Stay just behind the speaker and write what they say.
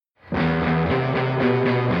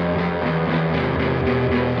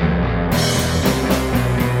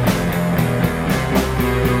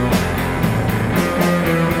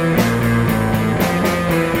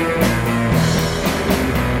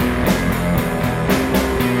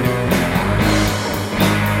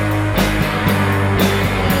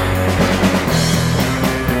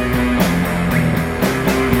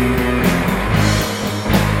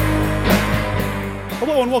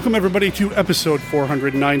Welcome, everybody, to episode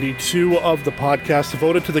 492 of the podcast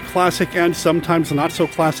devoted to the classic and sometimes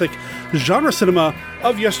not-so-classic genre cinema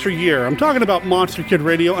of yesteryear. I'm talking about Monster Kid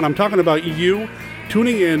Radio, and I'm talking about you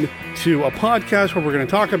tuning in to a podcast where we're going to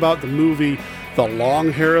talk about the movie The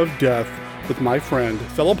Long Hair of Death with my friend,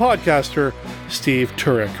 fellow podcaster, Steve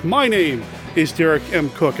Turek. My name is Derek M.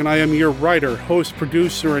 Cook, and I am your writer, host,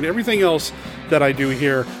 producer, and everything else that I do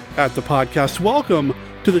here at the podcast. Welcome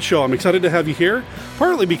to the show. I'm excited to have you here,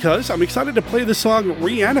 partly because I'm excited to play the song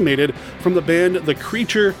Reanimated from the band The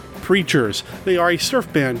Creature Preachers. They are a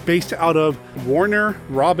surf band based out of Warner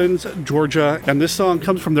Robins, Georgia, and this song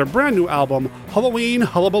comes from their brand new album, Halloween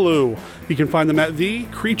Hullabaloo. You can find them at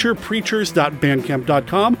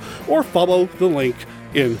thecreaturepreachers.bandcamp.com or follow the link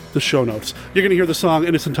in the show notes. You're going to hear the song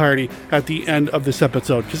in its entirety at the end of this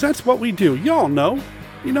episode, because that's what we do. Y'all know.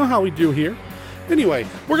 You know how we do here. Anyway,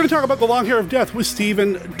 we're going to talk about The Long Hair of Death with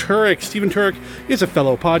Stephen Turek. Stephen Turek is a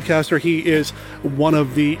fellow podcaster. He is one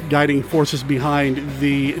of the guiding forces behind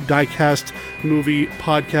the Diecast Movie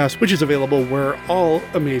Podcast, which is available where all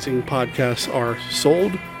amazing podcasts are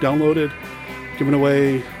sold, downloaded, given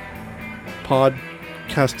away,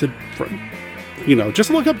 podcasted from. Just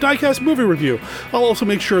look up Diecast Movie Review. I'll also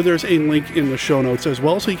make sure there's a link in the show notes as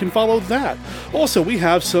well, so you can follow that. Also, we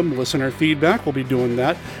have some listener feedback. We'll be doing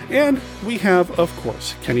that. And we have, of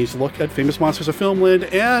course, Kenny's look at famous monsters of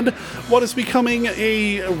Filmland and what is becoming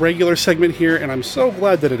a regular segment here, and I'm so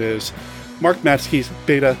glad that it is, Mark Matsky's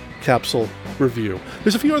Beta Capsule Review.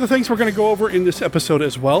 There's a few other things we're going to go over in this episode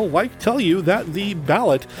as well, like tell you that the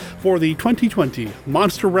ballot for the 2020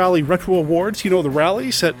 Monster Rally Retro Awards, the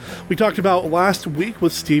rallies that we talked about last week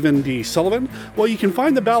with Stephen D. Sullivan, well, you can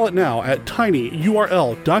find the ballot now at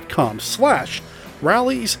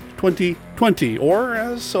tinyurl.com/rallies2020, or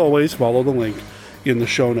as always, follow the link in the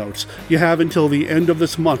show notes. You have until the end of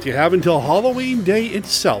this month. You have until Halloween Day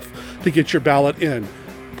itself to get your ballot in.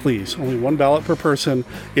 Please, only one ballot per person.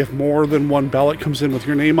 If more than one ballot comes in with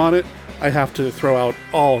your name on it, I have to throw out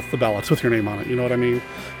all of the ballots with your name on it. You know what I mean?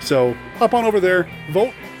 So hop on over there,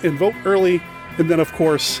 vote, and vote early. And then, of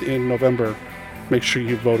course, in November, make sure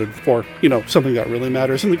you voted for, something that really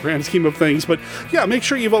matters in the grand scheme of things. But yeah, make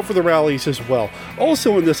sure you vote for the rallies as well.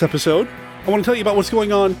 Also in this episode, I want to tell you about what's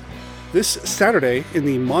going on this Saturday in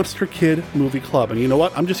the Monster Kid Movie Club. And you know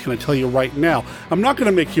what? I'm just going to tell you right now. I'm not going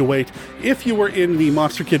to make you wait. If you were in the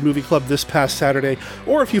Monster Kid Movie Club this past Saturday,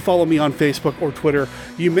 or if you follow me on Facebook or Twitter,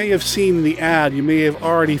 you may have seen the ad. You may have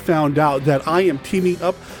already found out that I am teaming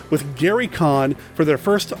up with Gary Con for their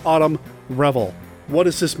first Autumn Revel. What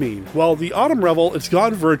does this mean? Well, the Autumn Revel, it's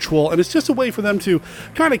gone virtual, and it's just a way for them to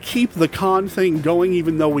kind of keep the con thing going,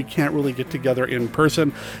 even though we can't really get together in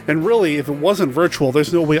person. And really, if it wasn't virtual,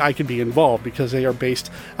 there's no way I could be involved, because they are based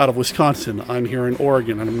out of Wisconsin. I'm here in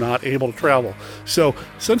Oregon, and I'm not able to travel. So,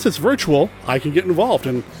 since it's virtual, I can get involved,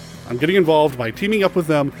 and I'm getting involved by teaming up with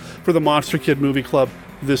them for the Monster Kid Movie Club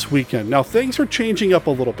this weekend. Now, things are changing up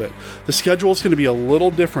a little bit. The schedule is going to be a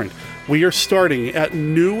little different. We are starting at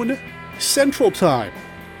noon Central Time,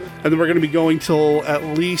 and then we're going to be going till at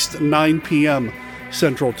least 9 p.m.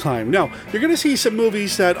 Central Time. Now, you're going to see some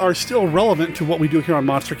movies that are still relevant to what we do here on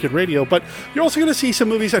Monster Kid Radio, but you're also going to see some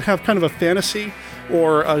movies that have kind of a fantasy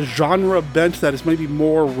or a genre bent that is maybe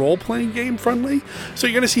more role-playing game friendly. So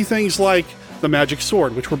you're going to see things like The Magic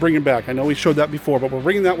Sword, which we're bringing back. I know we showed that before, but we're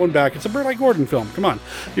bringing that one back. It's a Burt Gordon film. Come on.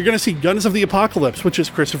 You're going to see Guns of the Apocalypse, which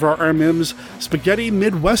is Christopher R. Mims' spaghetti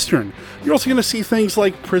Midwestern. You're also going to see things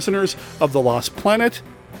like Prisoners of the Lost Planet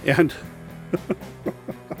and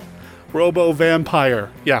Robo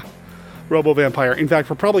Vampire. Yeah, Robo Vampire. In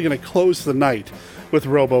fact, we're probably going to close the night with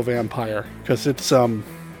Robo Vampire because it's a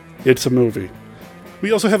movie.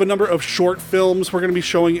 We also have a number of short films we're going to be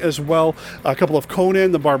showing as well. A couple of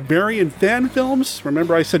Conan the Barbarian fan films.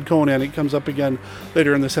 Remember I said Conan, it comes up again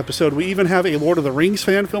later in this episode. We even have a Lord of the Rings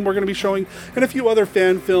fan film we're going to be showing, and a few other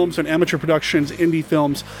fan films and amateur productions, indie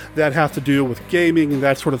films that have to do with gaming and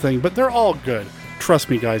that sort of thing, but they're all good. Trust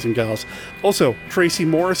me, guys and gals. Also, Tracy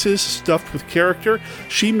Morris's Stuffed with Character.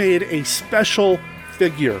 She made a special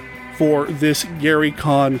figure for this Gary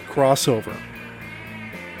Con crossover.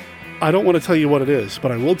 I don't want to tell you what it is,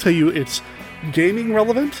 but I will tell you it's gaming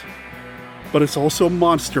relevant, but it's also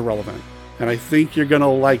monster relevant. And I think you're going to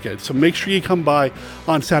like it. So make sure you come by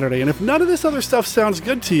on Saturday. And if none of this other stuff sounds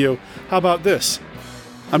good to you, how about this?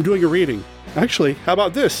 I'm doing a reading. Actually, how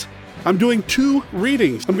about this? I'm doing 2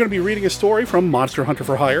 readings. I'm going to be reading a story from Monster Hunter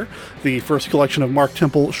for Hire, the first collection of Mark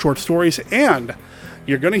Temple short stories, and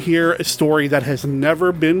you're going to hear a story that has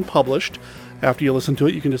never been published After you listen to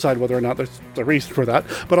it, you can decide whether or not there's a reason for that.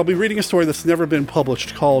 But I'll be reading a story that's never been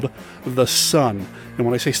published called The Son. And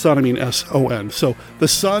when I say son, I mean S-O-N. So The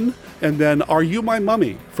Son, and then Are You My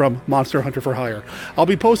Mummy from Monster Hunter for Hire. I'll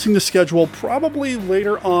be posting the schedule probably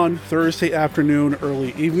later on Thursday afternoon,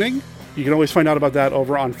 early evening. You can always find out about that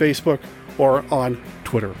over on Facebook or on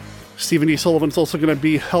Twitter. Stephen E. Sullivan's also going to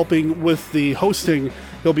be helping with the hosting.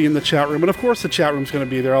 He'll be in the chat room. And of course, the chat room's going to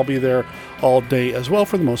be there. I'll be there all day as well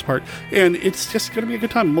for the most part. And it's just going to be a good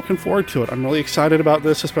time. I'm looking forward to it. I'm really excited about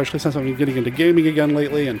this, especially since I've been getting into gaming again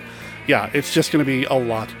lately. And yeah, it's just going to be a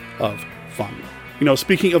lot of fun. You know,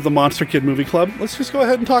 speaking of the Monster Kid Movie Club, let's just go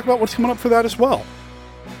ahead and talk about what's coming up for that as well.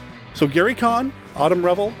 So Gary Con, Autumn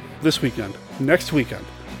Revel, this weekend. Next weekend,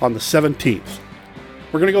 on the 17th.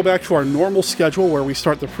 We're going to go back to our normal schedule where we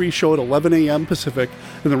start the pre-show at 11 a.m. Pacific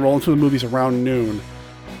and then roll into the movies around noon.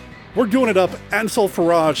 We're doing it up Ansel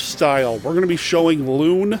Faraj style. We're going to be showing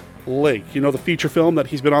Loon Lake. You know, the feature film that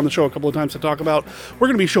he's been on the show a couple of times to talk about. We're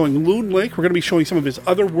going to be showing Loon Lake. We're going to be showing some of his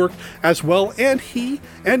other work as well. And he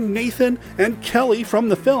and Nathan and Kelly from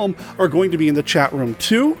the film are going to be in the chat room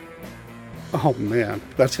too. Oh man,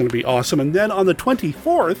 that's going to be awesome. And then on the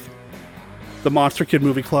 24th, the Monster Kid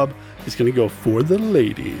Movie Club is going to go for the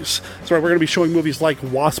ladies. So we're going to be showing movies like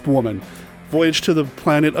Wasp Woman, Voyage to the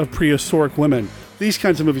Planet of Prehistoric Women, these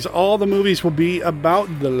kinds of movies. All the movies will be about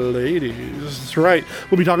the ladies. That's right.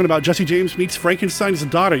 We'll be talking about Jesse James Meets Frankenstein's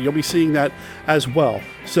Daughter. You'll be seeing that as well.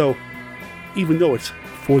 So even though it's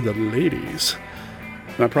for the ladies,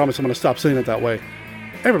 and I promise I'm going to stop saying it that way,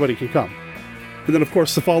 everybody can come. And then, of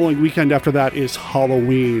course, the following weekend after that is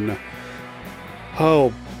Halloween.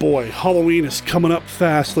 Oh, boy, Halloween is coming up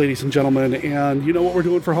fast, ladies and gentlemen, and you know what we're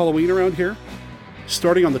doing for Halloween around here?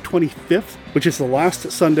 Starting on the 25th, which is the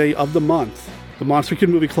last Sunday of the month, the Monster Kid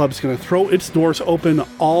Movie Club is going to throw its doors open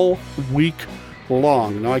all week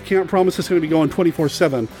long. Now, I can't promise it's going to be going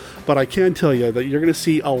 24/7, but I can tell you that you're going to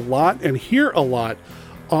see a lot and hear a lot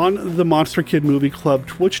on the Monster Kid Movie Club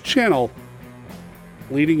Twitch channel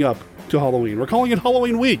leading up to Halloween. We're calling it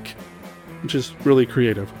Halloween Week, which is really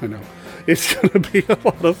creative, I know. It's going to be a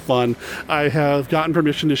lot of fun. I have gotten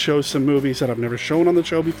permission to show some movies that I've never shown on the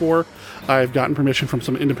show before. I've gotten permission from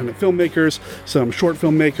some independent filmmakers, some short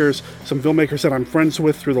filmmakers, some filmmakers that I'm friends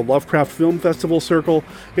with through the Lovecraft Film Festival circle.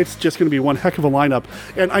 It's just going to be one heck of a lineup.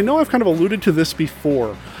 And I know I've kind of alluded to this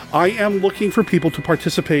before. I am looking for people to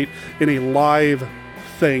participate in a live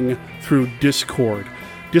thing through Discord.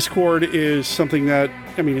 Discord is something that,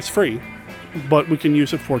 I mean, it's free, but we can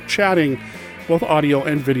use it for chatting, both audio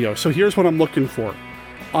and video. So here's what I'm looking for.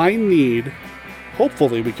 I need,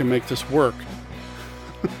 hopefully we can make this work,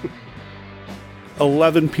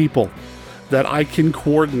 11 people that I can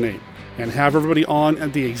coordinate and have everybody on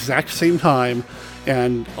at the exact same time.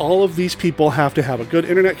 And all of these people have to have a good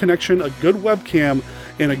internet connection, a good webcam,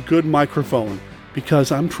 and a good microphone,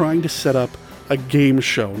 because I'm trying to set up a game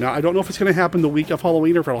show. Now, I don't know if it's going to happen the week of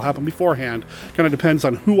Halloween or if it'll happen beforehand. Kind of depends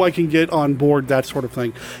on who I can get on board, that sort of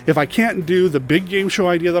thing. If I can't do the big game show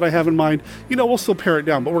idea that I have in mind, you know, we'll still pare it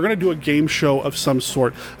down. But we're going to do a game show of some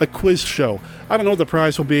sort, a quiz show. I don't know what the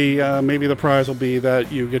prize will be. Maybe the prize will be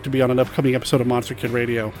that you get to be on an upcoming episode of Monster Kid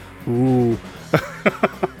Radio. Ooh.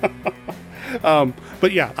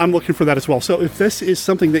 But yeah, I'm looking for that as well. So if this is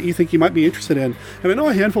something that you think you might be interested in, and I know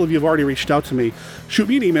a handful of you have already reached out to me, shoot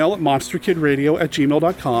me an email at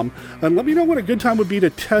monsterkidradio@gmail.com and let me know what a good time would be to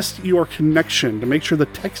test your connection, to make sure the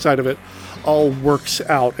tech side of it all works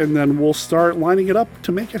out, and then we'll start lining it up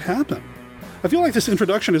to make it happen. I feel like this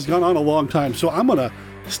introduction has gone on a long time, so I'm going to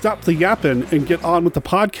stop the yapping and get on with the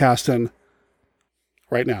podcasting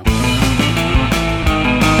right now.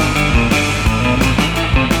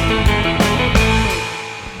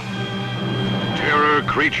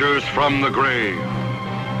 Creatures from the grave.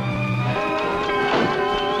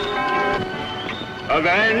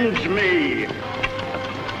 Avenge me!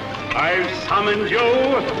 I've summoned you!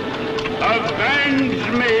 Avenge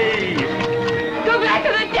me! Go back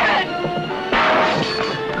to the dead!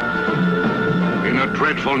 In a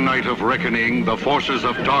dreadful night of reckoning, the forces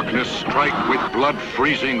of darkness strike with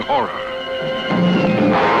blood-freezing horror.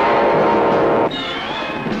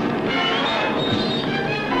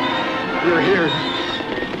 You're here.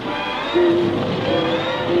 A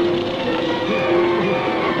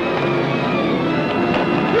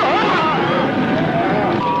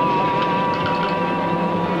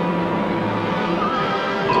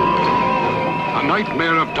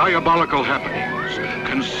nightmare of diabolical happenings,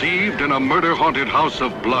 conceived in a murder-haunted house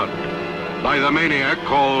of blood by the maniac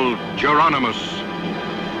called Geronimus,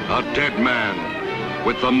 a dead man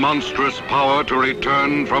with the monstrous power to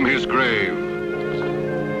return from his grave.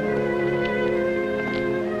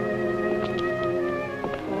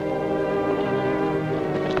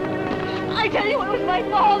 tell you it was my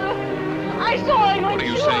father. I saw him. What are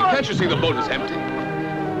you saying? Can't you see the boat is empty?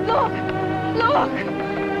 Look!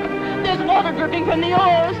 There's water dripping from the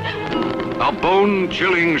oars. A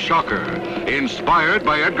bone-chilling shocker, inspired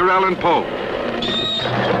by Edgar Allan Poe.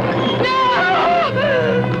 No!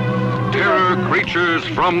 Terror Creatures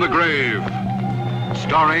from the Grave,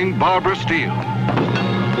 starring Barbara Steele.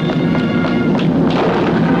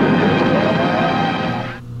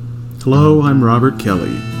 Hello, I'm Robert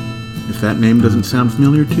Kelly. If that name doesn't sound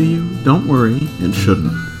familiar to you, don't worry, it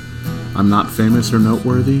shouldn't. I'm not famous or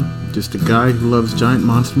noteworthy, just a guy who loves giant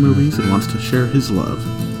monster movies and wants to share his love.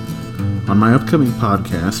 On my upcoming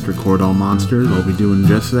podcast, Record All Monsters, I'll be doing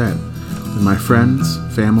just that, with my friends,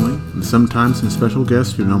 family, and sometimes some special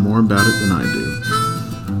guests who know more about it than I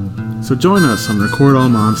do. So join us on Record All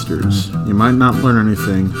Monsters. You might not learn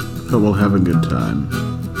anything, but we'll have a good time.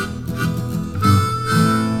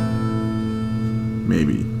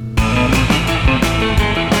 Maybe.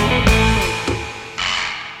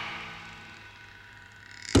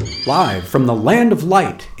 Live from the Land of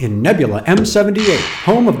Light in Nebula M78,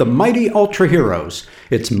 home of the mighty Ultra Heroes,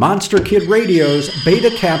 it's Monster Kid Radio's Beta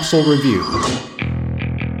Capsule Review.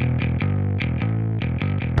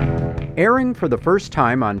 Airing for the first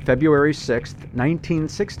time on February 6,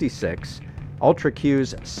 1966, Ultra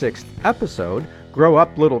Q's sixth episode, Grow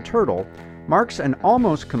Up Little Turtle, marks an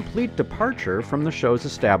almost complete departure from the show's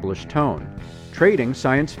established tone, trading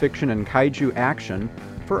science fiction and kaiju action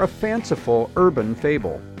for a fanciful urban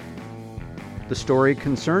fable. The story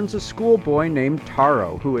concerns a schoolboy named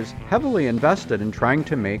Taro who is heavily invested in trying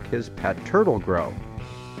to make his pet turtle grow,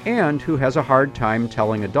 and who has a hard time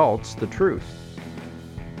telling adults the truth.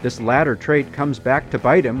 This latter trait comes back to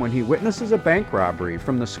bite him when he witnesses a bank robbery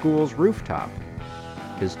from the school's rooftop.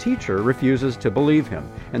 His teacher refuses to believe him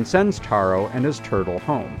and sends Taro and his turtle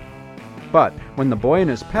home. But when the boy and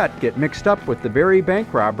his pet get mixed up with the very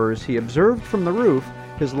bank robbers he observed from the roof,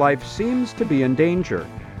 his life seems to be in danger,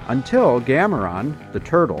 until Gameron, the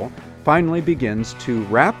turtle, finally begins to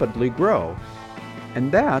rapidly grow.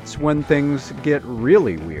 And that's when things get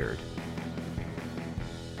really weird.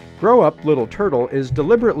 Grow Up Little Turtle is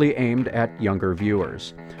deliberately aimed at younger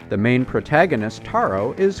viewers. The main protagonist,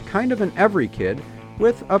 Taro, is kind of an every kid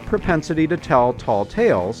with a propensity to tell tall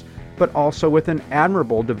tales, but also with an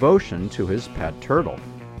admirable devotion to his pet turtle.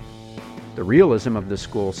 The realism of the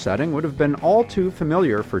school setting would have been all too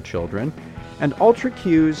familiar for children, and Ultra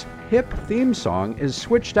Q's hip theme song is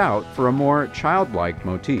switched out for a more childlike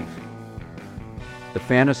motif. The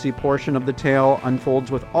fantasy portion of the tale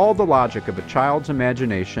unfolds with all the logic of a child's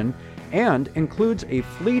imagination and includes a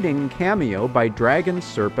fleeting cameo by dragon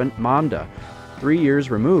serpent Manda, 3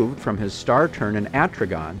 years removed from his star turn in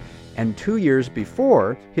Atragon, and 2 years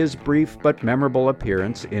before his brief but memorable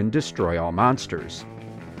appearance in Destroy All Monsters.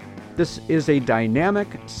 This is a dynamic,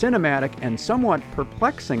 cinematic, and somewhat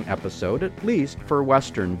perplexing episode, at least for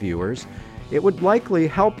Western viewers. It would likely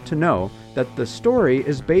help to know that the story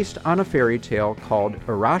is based on a fairy tale called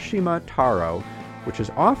Urashima Taro, which is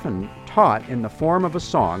often taught in the form of a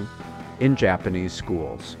song in Japanese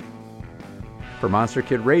schools. For Monster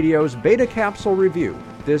Kid Radio's Beta Capsule Review,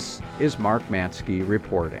 this is Mark Matsky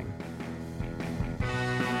reporting.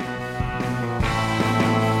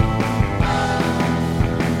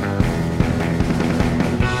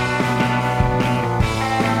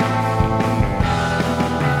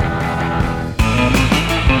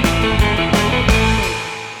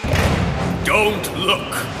 Don't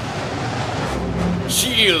look.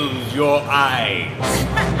 Shield your eyes.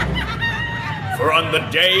 For on the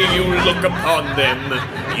day you look upon them,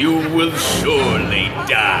 you will surely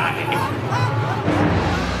die.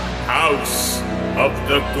 House of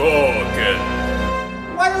the Gorgon.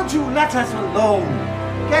 Why don't you let us alone?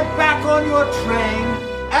 Get back on your train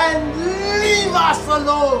and leave us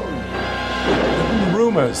alone! There have been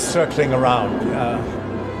rumors circling around,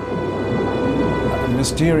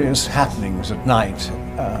 mysterious happenings at night,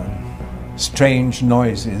 strange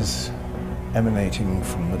noises emanating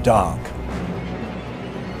from the dark.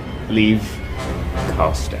 Leave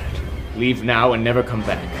Karlstadt. Leave now and never come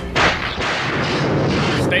back.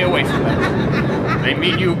 Stay away from them. They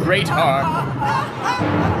mean you great harm.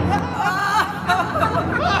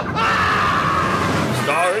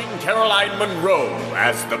 Starring Caroline Munro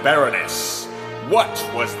as the Baroness. What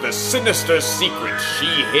was the sinister secret she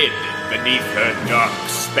hid beneath her dark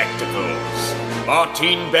spectacles?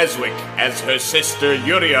 Martine Beswick as her sister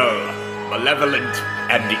Uriel, malevolent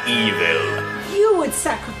and evil. You would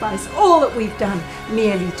sacrifice all that we've done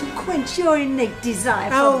merely to quench your innate desire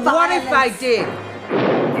for violence. What if I did?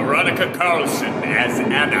 Veronica Carlson as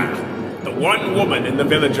Anna. The one woman in the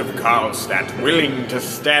village of Karlstadt willing to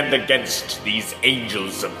stand against these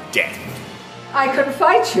angels of death. I can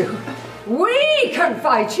fight you. We can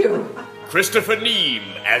fight you. Christopher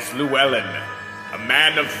Neame as Llewellyn, a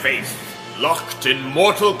man of faith, locked in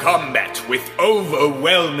mortal combat with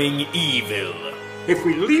overwhelming evil. If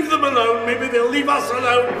we leave them alone, maybe they'll leave us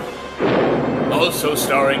alone. Also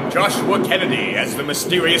starring Joshua Kennedy as the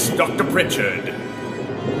mysterious Dr. Pritchard.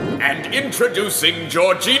 And introducing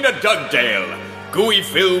Georgina Dugdale, Gooey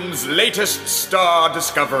Films' latest star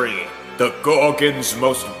discovery, the Gorgon's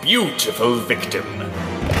most beautiful victim.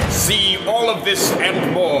 See all of this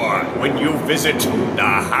and more when you visit the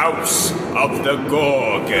House of the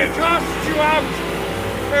Gorgon. Cast you out!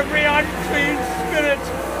 Every unclean spirit,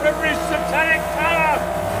 every satanic power,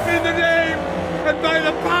 in the name and by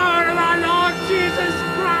the power of our Lord Jesus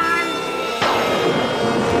Christ!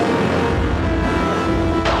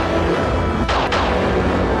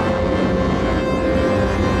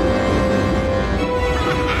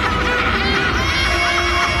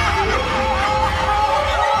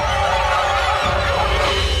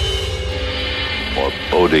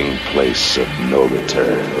 Foreboding place of no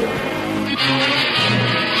return.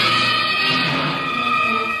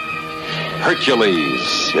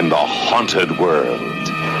 Hercules in the haunted world.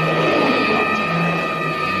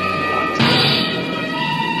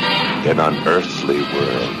 An unearthly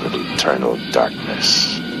world of eternal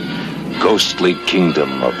darkness. Ghostly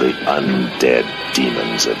kingdom of the undead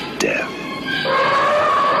demons of death.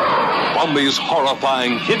 From these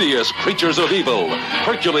horrifying, hideous creatures of evil,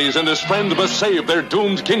 Hercules and his friend must save their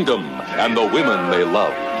doomed kingdom and the women they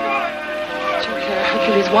love. Julia,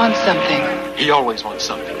 Hercules wants something. He always wants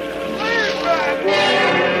something.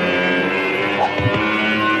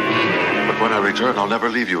 But when I return, I'll never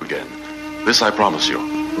leave you again. This I promise you.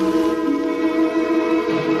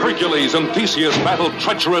 Hercules and Theseus battle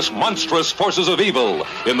treacherous, monstrous forces of evil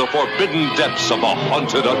in the forbidden depths of the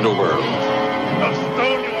haunted underworld. Of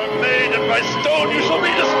stone you are made, and by stone you shall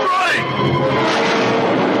be destroyed!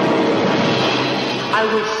 I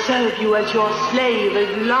will serve you as your slave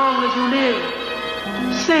as long as you live.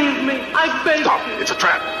 Save me, I beg Stop! you. It's a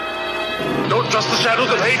trap! Don't trust the shadows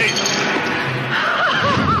of Hades!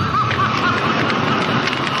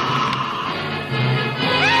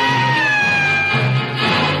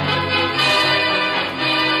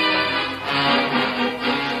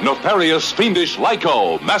 Nefarious, fiendish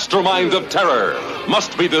Lyco, mastermind of terror,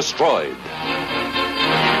 must be destroyed.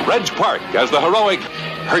 Reg Park as the heroic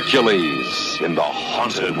Hercules in the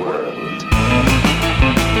haunted world.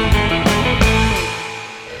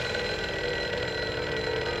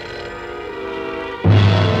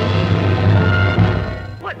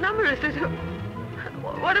 What number is it?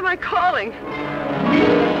 What am I calling?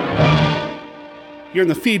 You're in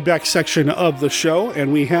the feedback section of the show,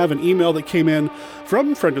 and we have an email that came in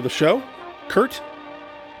from a friend of the show, Kurt.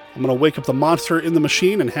 I'm going to wake up the monster in the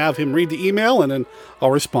machine and have him read the email, and then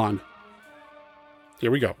I'll respond. Here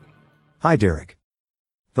we go. Hi, Derek.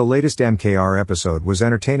 The latest MKR episode was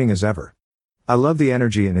entertaining as ever. I love the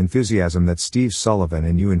energy and enthusiasm that Steve Sullivan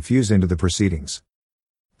and you infuse into the proceedings.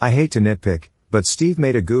 I hate to nitpick, but Steve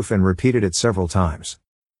made a goof and repeated it several times.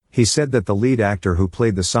 He said that the lead actor who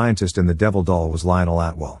played the scientist in The Devil Doll was Lionel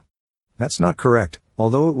Atwill. That's not correct,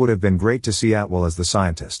 although it would have been great to see Atwill as the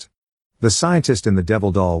scientist. The scientist in The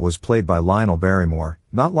Devil Doll was played by Lionel Barrymore,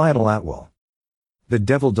 not Lionel Atwill. The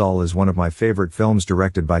Devil Doll is one of my favorite films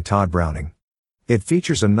directed by Todd Browning. It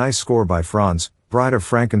features a nice score by Franz, Bride of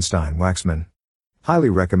Frankenstein Waxman. Highly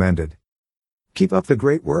recommended. Keep up the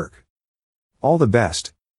great work. All the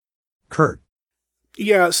best. Kurt.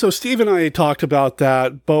 Yeah, so Steve and I talked about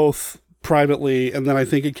that both privately, and then I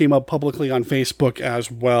think it came up publicly on Facebook as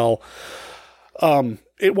well.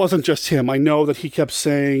 It wasn't just him. I know that he kept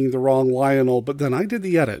saying the wrong Lionel, but then I did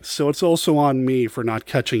the edit, so it's also on me for not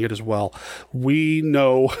catching it as well. We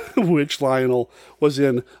know which Lionel was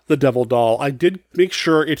in The Devil Doll. I did make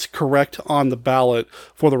sure it's correct on the ballot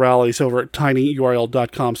for the rallies over at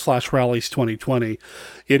tinyurl.com/rallies2020.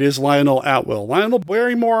 It is Lionel Atwill. Lionel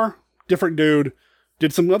Barrymore, different dude.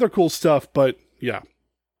 Did some other cool stuff, but yeah.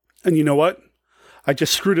 And you know what? I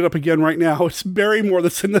just screwed it up again right now. It's Barrymore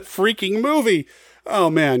that's in the freaking movie. Oh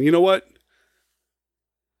man, you know what?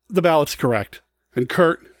 The ballot's correct. And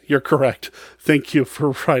Kurt, you're correct. Thank you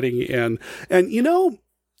for writing in. And you know,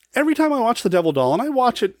 every time I watch The Devil Doll, and I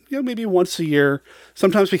watch it, maybe once a year,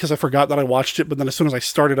 sometimes because I forgot that I watched it, but then as soon as I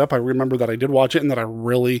started up, I remember that I did watch it and that I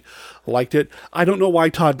really liked it. I don't know why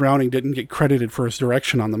Todd Browning didn't get credited for his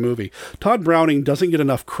direction on the movie. Todd Browning doesn't get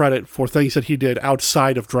enough credit for things that he did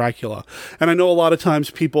outside of Dracula. And I know a lot of times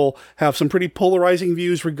people have some pretty polarizing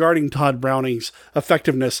views regarding Todd Browning's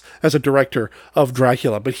effectiveness as a director of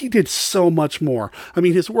Dracula, but he did so much more. I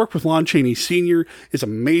mean, his work with Lon Chaney Sr. is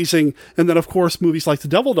amazing. And then, of course, movies like The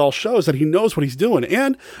Devil Doll shows that he knows what he's doing.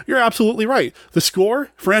 And you're absolutely right. The score,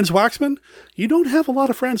 Franz Waxman, you don't have a lot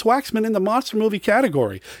of Franz Waxman in the monster movie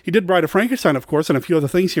category. He did Bride of Frankenstein, of course, and a few other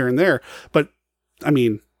things here and there. But, I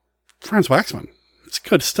mean, Franz Waxman, it's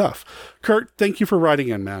good stuff. Kurt, thank you for writing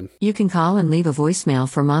in, man. You can call and leave a voicemail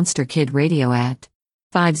for Monster Kid Radio at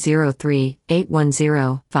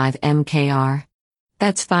 503-810-5MKR.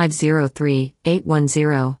 That's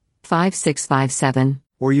 503-810-5657.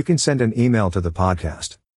 Or you can send an email to the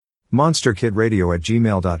podcast.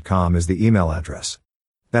 monsterkidradio@gmail.com is the email address.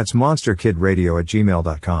 That's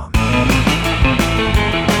monsterkidradio@gmail.com.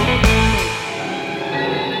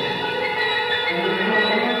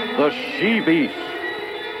 The she-beast.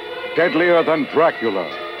 Deadlier than Dracula.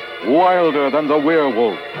 Wilder than the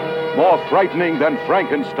werewolf. More frightening than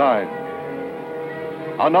Frankenstein.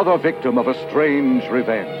 Another victim of a strange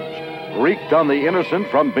revenge. Wreaked on the innocent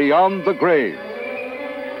from beyond the grave.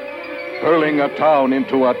 Hurling a town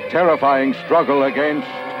into a terrifying struggle against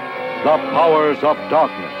the powers of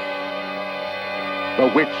darkness.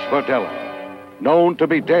 The witch Verdella, known to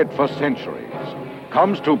be dead for centuries,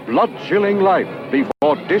 comes to blood-chilling life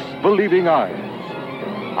before disbelieving eyes,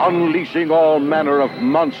 unleashing all manner of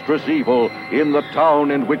monstrous evil in the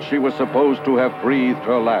town in which she was supposed to have breathed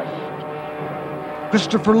her last.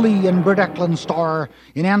 Christopher Lee and Burt Eklund star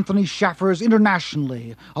in Anthony Schaffer's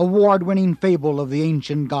internationally award-winning fable of the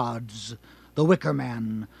ancient gods, The Wicker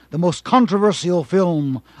Man, the most controversial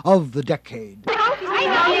film of the decade. All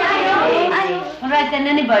right then,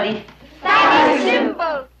 anybody. Phallic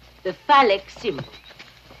symbol. The phallic symbol.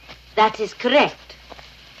 That is correct.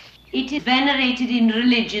 It is venerated in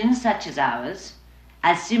religions such as ours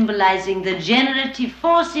as symbolizing the generative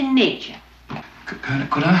force in nature.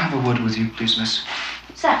 Could I have a word with you, please, miss?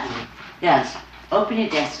 Certainly. Yes. Open your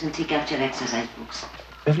desk and take out your exercise books.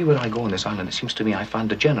 Everywhere I go on this island, it seems to me I find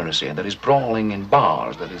degeneracy. There is brawling in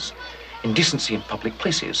bars, there is indecency in public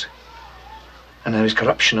places. And there is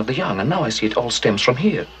corruption of the young, and now I see it all stems from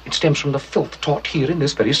here. It stems from the filth taught here in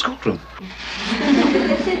this very schoolroom.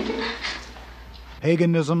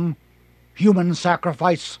 Paganism, human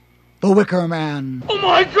sacrifice, The Wicker Man. Oh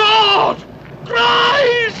my God!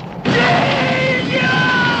 Christ!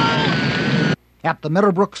 At the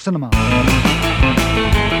Meadowbrook Cinema.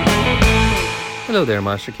 Hello there,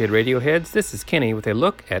 Monster Kid Radio heads. This is Kenny with a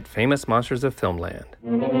look at famous monsters of filmland.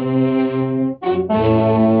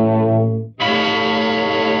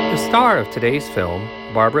 The star of today's film,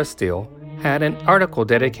 Barbara Steele, had an article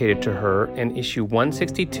dedicated to her in issue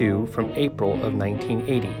 162 from April of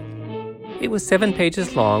 1980. It was 7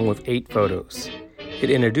 pages long with 8 photos. It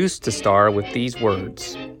introduced the star with these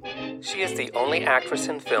words: "She is the only actress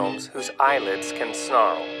in films whose eyelids can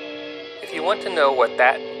snarl." If you want to know what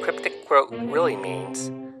that cryptic quote really means,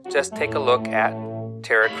 just take a look at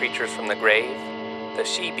Terror Creatures from the Grave, The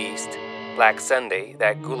She-Beast, Black Sunday,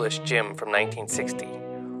 That Ghoulish Jim from 1960,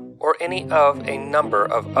 or any of a number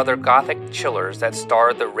of other gothic chillers that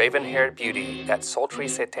starred the raven-haired beauty, that sultry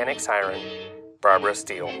satanic siren, Barbara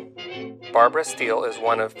Steele. Barbara Steele is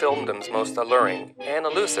one of filmdom's most alluring and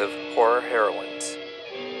elusive horror heroines.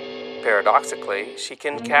 Paradoxically, she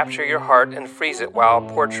can capture your heart and freeze it while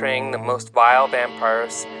portraying the most vile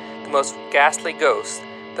vampires, the most ghastly ghost,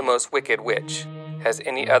 the most wicked witch. Has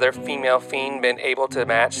any other female fiend been able to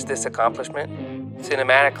match this accomplishment?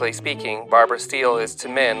 Cinematically speaking, Barbara Steele is to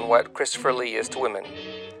men what Christopher Lee is to women.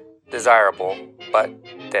 Desirable, but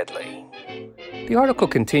deadly. The article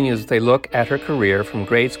continues with a look at her career from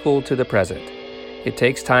grade school to the present. It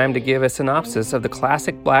takes time to give a synopsis of the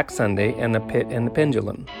classic Black Sunday and The Pit and the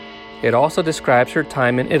Pendulum. It also describes her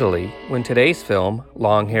time in Italy when today's film,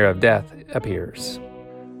 Long Hair of Death, appears.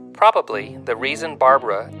 Probably the reason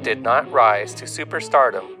Barbara did not rise to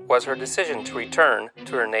superstardom was her decision to return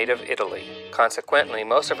to her native Italy. Consequently,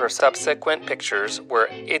 most of her subsequent pictures were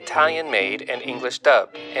Italian-made and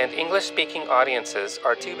English-dubbed, and English-speaking audiences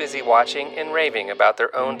are too busy watching and raving about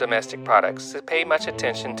their own domestic products to pay much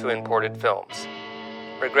attention to imported films.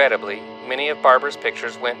 Regrettably, many of Barbara's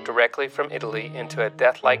pictures went directly from Italy into a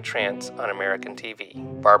death-like trance on American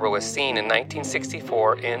TV. Barbara was seen in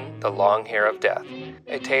 1964 in The Long Hair of Death,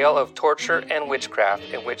 a tale of torture and witchcraft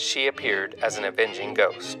in which she appeared as an avenging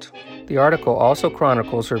ghost. The article also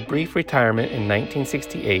chronicles her brief retirement in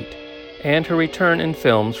 1968 and her return in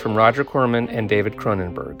films from Roger Corman and David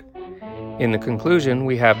Cronenberg. In the conclusion,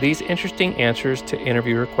 we have these interesting answers to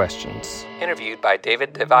interviewer questions. Interviewed by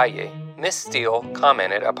David DeValle, Miss Steele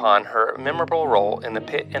commented upon her memorable role in The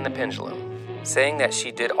Pit and the Pendulum, saying that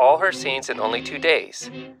she did all her scenes in only 2 days.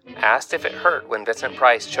 Asked if it hurt when Vincent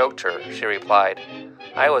Price choked her, she replied,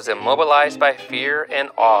 "I was immobilized by fear and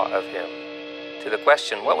awe of him." To the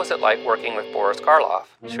question, what was it like working with Boris Karloff,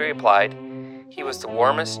 she replied, "He was the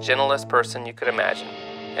warmest, gentlest person you could imagine,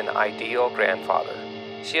 an ideal grandfather."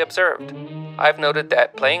 She observed, "I've noted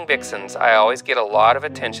that playing vixens, I always get a lot of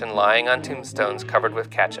attention lying on tombstones covered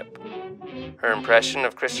with ketchup." Her impression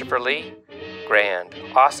of Christopher Lee? Grand,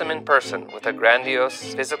 awesome in person with a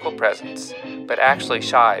grandiose physical presence, but actually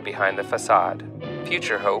shy behind the facade.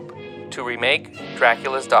 Future hope, to remake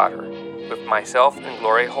Dracula's Daughter, with myself in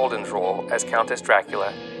Gloria Holden's role as Countess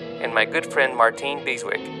Dracula, and my good friend Martine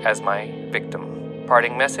Beeswick as my victim.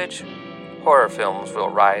 Parting message? Horror films will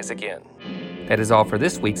rise again. That is all for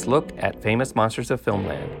this week's look at famous monsters of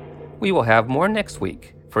Filmland. We will have more next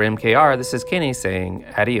week. For MKR, this is Kenny saying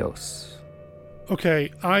adios.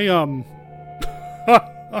 Okay,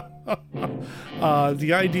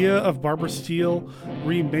 the idea of Barbara Steele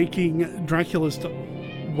remaking Dracula's...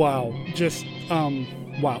 Wow, just,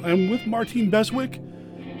 wow. And with Martine Beswick,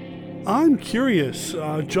 I'm curious,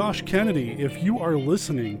 Josh Kennedy, if you are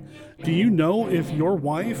listening, do you know if your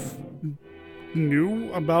wife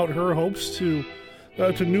knew about her hopes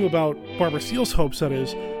knew about Barbara Steele's hopes, that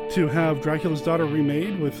is, to have Dracula's Daughter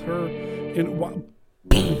remade with her in...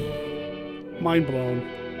 Mind blown.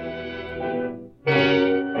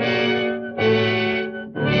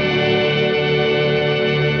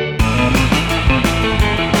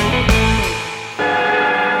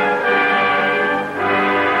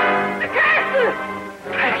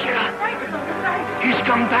 He's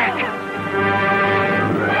come back.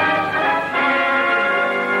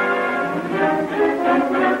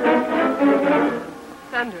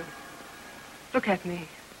 Thunder, look at me.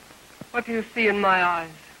 What do you see in my eyes?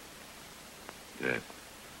 Death.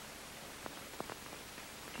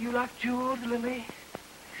 Do you like jewels, Lily?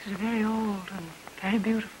 This is very old and very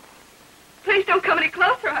beautiful. Please don't come any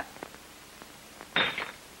closer.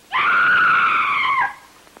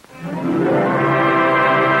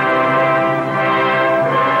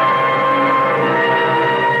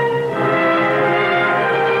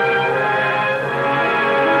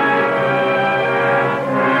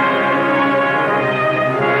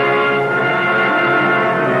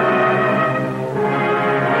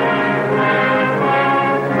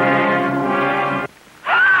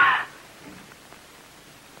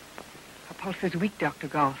 Is weak, Dr.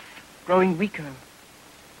 Goss. Growing weaker.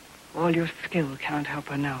 All your skill can't help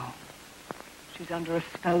her now. She's under a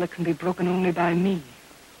spell that can be broken only by me.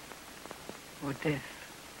 Or death.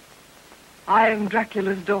 I am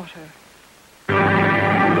Dracula's daughter.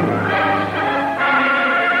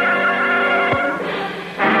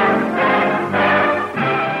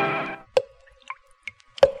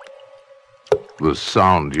 The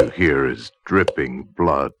sound you hear is dripping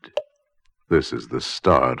blood. This is the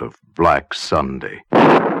start of Black Sunday.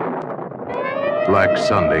 Black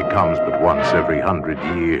Sunday comes but once every 100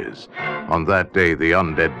 years. On that day, the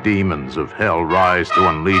undead demons of hell rise to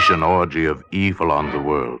unleash an orgy of evil on the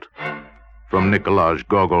world. From Nikolaj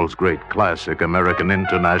Gogol's great classic, American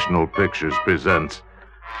International Pictures presents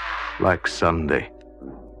Black Sunday,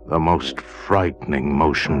 the most frightening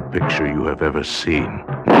motion picture you have ever seen.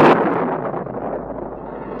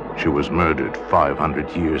 She was murdered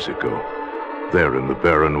 500 years ago. There in the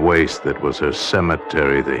barren waste that was her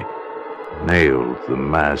cemetery, they nailed the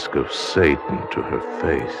mask of Satan to her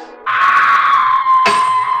face.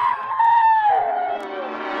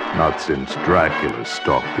 Not since Dracula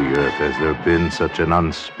stalked the earth has there been such an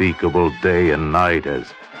unspeakable day and night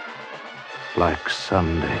as Black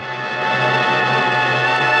Sunday.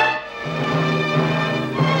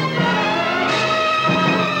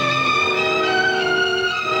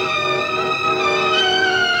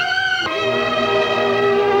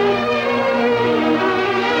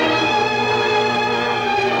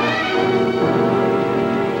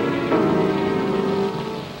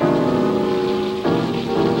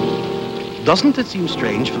 Doesn't it seem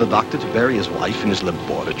strange for the doctor to bury his wife in his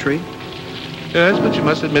laboratory? Yes, but you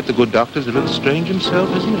must admit the good doctor's a little strange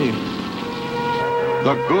himself, isn't he?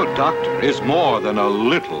 The good doctor is more than a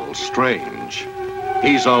little strange.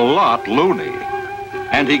 he's a lot loony.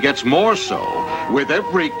 And he gets more so with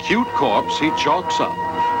every cute corpse he chalks up.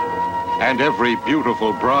 And every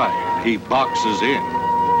beautiful bride he boxes in.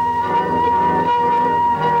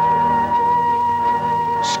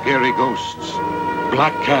 Scary ghosts,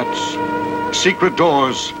 black cats, secret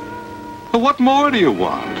doors. What more do you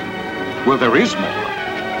want? Well, there is more.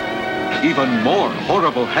 Even more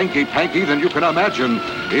horrible hanky-panky than you can imagine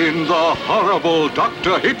in the horrible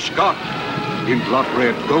Dr. Hitchcock. In blood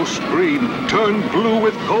red, ghost green, turned blue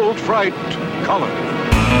with cold fright color.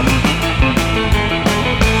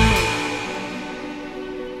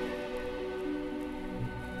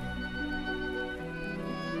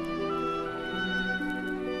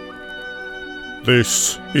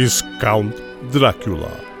 This is Count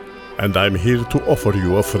Dracula, and I'm here to offer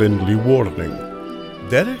you a friendly warning.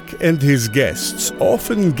 Derek and his guests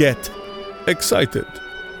often get excited,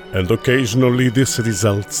 and occasionally this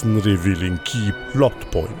results in revealing key plot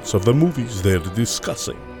points of the movies they're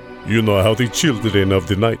discussing. You know how the children of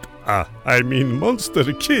the night,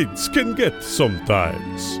 monster kids, can get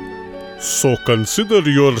sometimes. So consider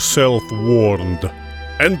yourself warned,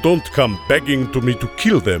 and don't come begging to me to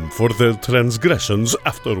kill them for their transgressions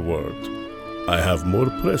afterward. I have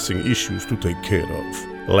more pressing issues to take care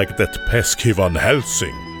of, like that pesky Van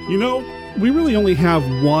Helsing. You know, we really only have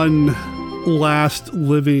one last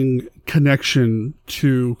living connection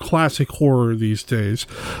to classic horror these days.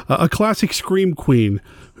 A classic scream queen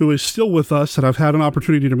who is still with us, that I've had an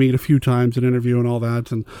opportunity to meet a few times and interview and all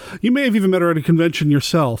that. And you may have even met her at a convention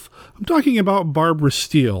yourself. I'm talking about Barbara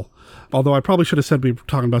Steele. Although I probably should have said we were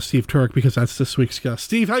talking about Steve Turek because that's this week's guest.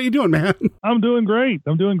 Steve, how you doing, man? I'm doing great.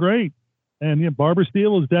 And yeah, Barbara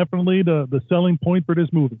Steele is definitely the selling point for this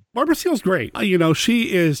movie. Barbara Steele's great. You know,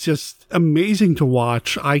 she is just amazing to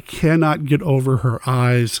watch. I cannot get over her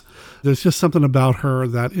eyes. There's just something about her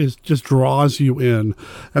that is just draws you in.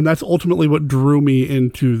 And that's ultimately what drew me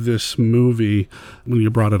into this movie when you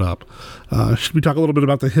brought it up. Should we talk a little bit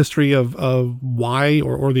about the history of why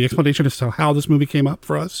or the explanation as to how this movie came up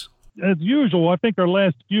for us? As usual, I think our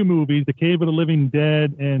last few movies, The Cave of the Living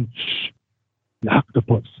Dead and The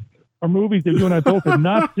Octopus, are movies that you and I both had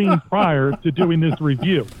not seen prior to doing this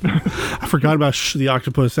review. I forgot about The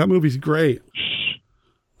Octopus. That movie's great.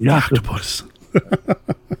 The Octopus.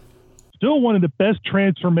 Still one of the best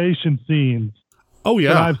transformation scenes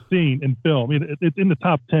that I've seen in film. It's in the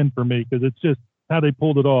top 10 for me because it's just how they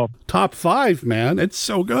pulled it off. Top 5, man. It's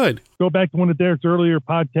so good. Go back to one of Derek's earlier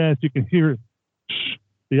podcasts. You can hear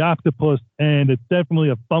The Octopus, and it's definitely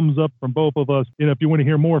a thumbs up from both of us. You know, if you want to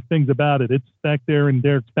hear more things about it, it's back there in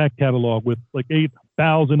Derek's back catalog with like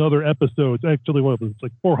 8,000 other episodes. Actually, what was it? It's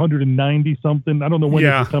like 490 something. I don't know when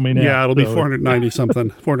it's coming out. Yeah, it'll be 490 something.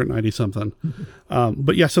 490 something.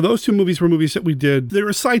 But yeah, so those two movies were movies that we did. They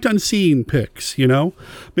were sight unseen picks, you know?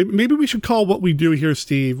 Maybe we should call what we do here,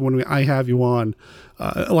 Steve, when I have you on,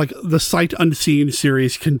 like the Sight Unseen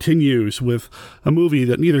series continues with a movie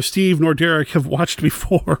that neither Steve nor Derek have watched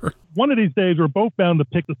before. One of these days, we're both bound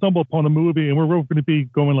to stumble upon a movie, and we're both going to be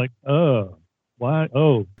going like, why?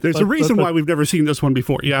 Oh. There's a reason why we've never seen this one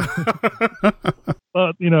before, yeah.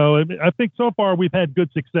 But, you know, I think so far we've had good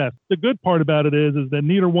success. The good part about it is that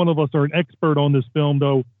neither one of us are an expert on this film,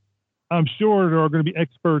 though I'm sure there are going to be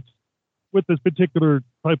experts with this particular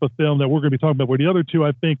type of film that we're going to be talking about, where the other two,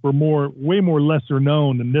 I think, were way more lesser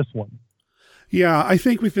known than this one. Yeah, I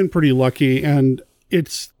think we've been pretty lucky, and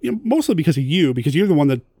it's mostly because of you, because you're the one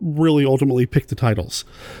that really ultimately picked the titles.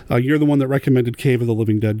 You're the one that recommended Cave of the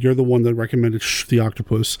Living Dead. You're the one that recommended The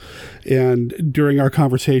Octopus. And during our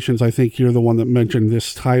conversations, I think you're the one that mentioned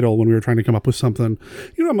this title when we were trying to come up with something,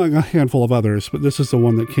 among a handful of others, but this is the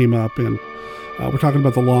one that came up, and we're talking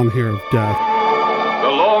about The Long Hair of Death. The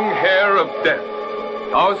Long Hair of Death.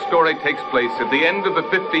 Our story takes place at the end of the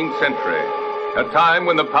 15th century, a time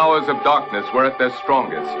when the powers of darkness were at their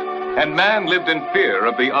strongest, and man lived in fear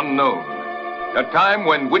of the unknown. A time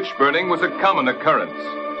when witch-burning was a common occurrence,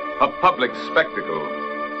 a public spectacle.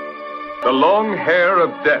 The Long Hair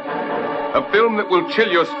of Death, a film that will chill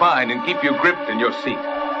your spine and keep you gripped in your seat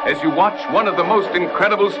as you watch one of the most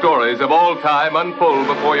incredible stories of all time unfold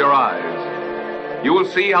before your eyes. You will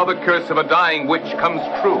see how the curse of a dying witch comes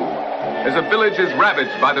true as a village is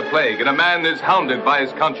ravaged by the plague and a man is hounded by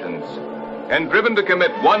his conscience and driven to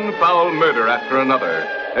commit one foul murder after another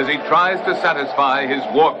as he tries to satisfy his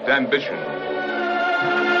warped ambition.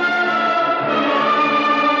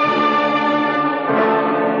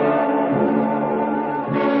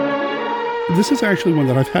 This is actually one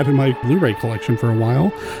that I've had in my Blu-ray collection for a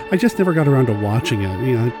while. I just never got around to watching it.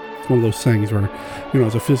 You know, it's one of those things where, you know,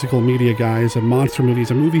 as a physical media guy, as a monster movie,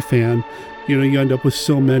 as a movie fan, you know, you end up with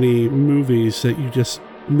so many movies that you just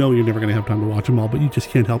know you're never going to have time to watch them all, but you just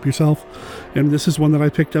can't help yourself. And this is one that I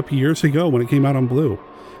picked up years ago when it came out on Blue.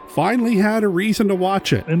 Finally had a reason to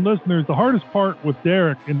watch it. And listeners, the hardest part with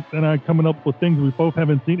Derek and I coming up with things we both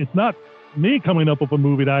haven't seen, it's not me coming up with a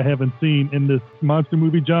movie that I haven't seen in this monster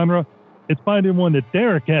movie genre. It's finding one that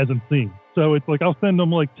Derek hasn't seen. So it's like I'll send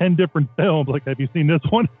him like 10 different films. Like, have you seen this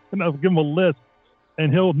one? And I'll give him a list,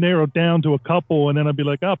 and he'll narrow down to a couple, and then I'll be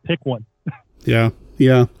like, I'll pick one. Yeah.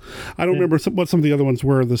 I don't remember what some of the other ones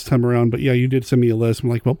were this time around, but yeah, you did send me a list. I'm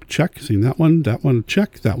like, well, check, seen that one,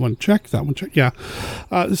 check, that one, check, that one, check. Yeah.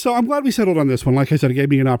 So I'm glad we settled on this one. Like I said, it gave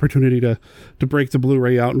me an opportunity to break the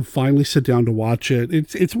Blu-ray out and finally sit down to watch it.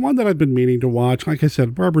 It's one that I've been meaning to watch. Like I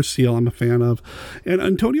said, Barbara Steele, I'm a fan of. And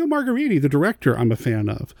Antonio Margheriti, the director, I'm a fan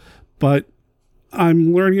of. But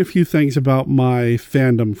I'm learning a few things about my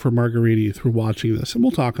fandom for Margheriti through watching this, and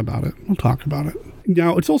we'll talk about it.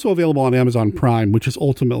 Now, it's also available on Amazon Prime, which is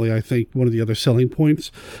ultimately, I think, one of the other selling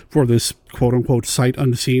points for this quote-unquote sight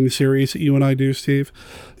unseen series that you and I do, Steve,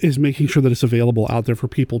 is making sure that it's available out there for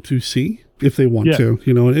people to see if they want to.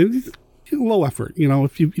 You know, it's low effort. You know,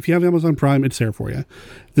 if you have Amazon Prime, it's there for you.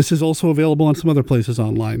 This is also available on some other places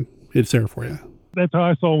online. It's there for you. That's how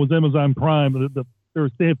I saw it was Amazon Prime.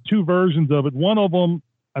 They have two versions of it. One of them,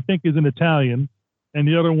 I think, is in Italian, and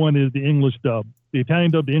the other one is the English dub. The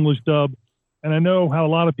Italian dub, the English dub. And I know how a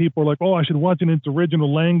lot of people are like, oh, I should watch it in its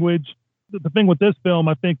original language. The thing with this film,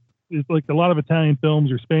 I think, is like a lot of Italian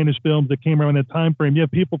films or Spanish films that came around that time frame. You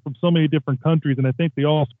have people from so many different countries, and I think they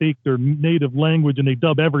all speak their native language, and they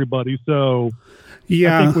dub everybody. So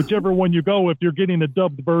yeah, I think whichever one you go, if you're getting a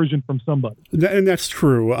dubbed version from somebody. And that's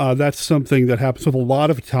true. That's something that happens with a lot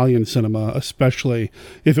of Italian cinema, especially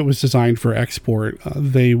if it was designed for export.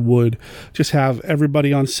 They would just have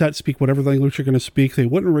everybody on set speak whatever language you're going to speak. They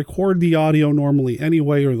wouldn't record the audio normally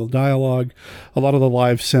anyway, or the dialogue. A lot of the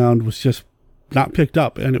live sound was just not picked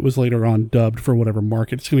up, and it was later on dubbed for whatever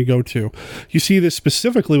market it's going to go to. You see this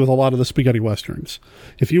specifically with a lot of the spaghetti westerns.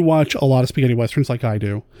 If you watch a lot of spaghetti westerns like I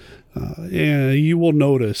do, you will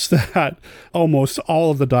notice that almost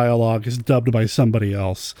all of the dialogue is dubbed by somebody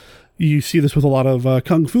else. You see this with a lot of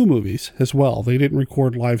kung fu movies as well. They didn't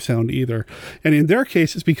record live sound either. And in their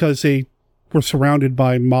case, it's because they were surrounded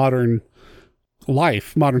by modern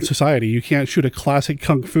life, modern society. You can't shoot a classic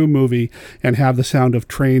kung fu movie and have the sound of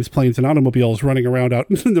trains, planes, and automobiles running around out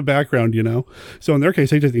in the background, you know? So in their case,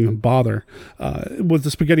 they didn't even bother. With the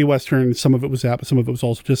spaghetti western, some of it was that, but some of it was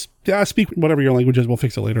also just, speak whatever your language is, we'll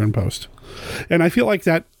fix it later in post. And I feel like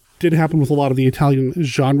that did happen with a lot of the Italian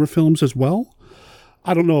genre films as well.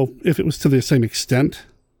 I don't know if it was to the same extent,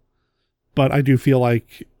 but I do feel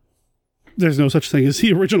like there's no such thing as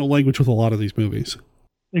the original language with a lot of these movies.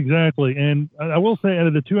 Exactly. And I will say, out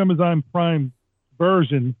of the two Amazon Prime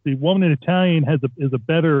versions, the one in Italian is a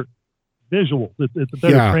better visual. It's a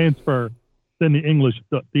better transfer than the English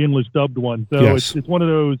dubbed one. So it's one of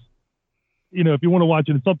those, you know, if you want to watch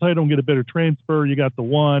it in subtitle and get a better transfer, you got the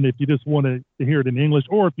one. If you just want to hear it in English,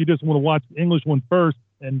 or if you just want to watch the English one first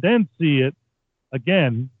and then see it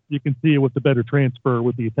again, you can see it with the better transfer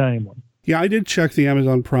with the Italian one. Yeah, I did check the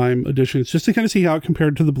Amazon Prime editions just to kind of see how it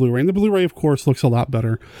compared to the Blu-ray. And the Blu-ray, of course, looks a lot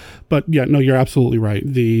better. But yeah, no, you're absolutely right.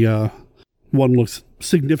 The one looks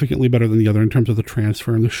significantly better than the other in terms of the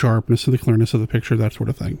transfer and the sharpness and the clearness of the picture, that sort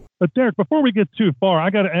of thing. But Derek, before we get too far,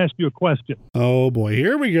 I got to ask you a question. Oh boy,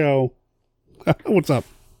 here we go. What's up?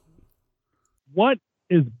 What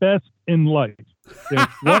is best in life? Derek,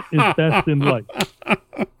 what is best in life?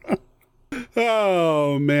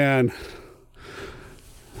 Oh, man.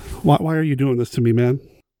 Why are you doing this to me, man?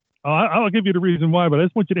 I'll give you the reason why, but I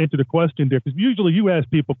just want you to answer the question there, because usually you ask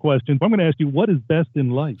people questions. I'm going to ask you, what is best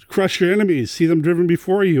in life? Crush your enemies, see them driven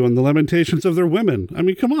before you, and the lamentations of their women. I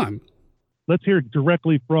mean, come on. Let's hear it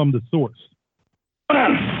directly from the source.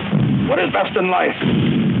 What is best in life?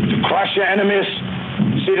 To crush your enemies,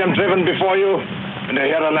 see them driven before you, and to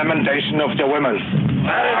hear the lamentation of their women.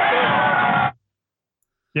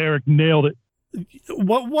 Derek nailed it.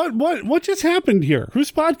 What just happened here? Whose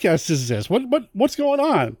podcast is this? What's going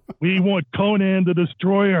on? We want Conan the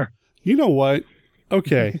Destroyer. You know what?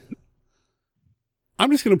 Okay. I'm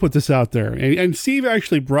just going to put this out there. And Steve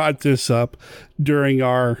actually brought this up during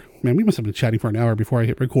we must have been chatting for an hour before I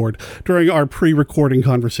hit record, during our pre-recording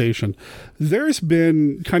conversation. There's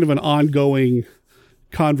been kind of an ongoing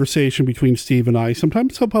conversation between Steve and I,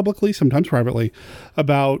 sometimes publicly, sometimes privately,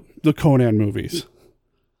 about the Conan movies.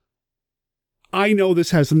 I know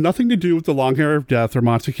this has nothing to do with the Long Hair of Death or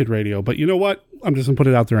Monster Kid Radio, but you know what? I'm just going to put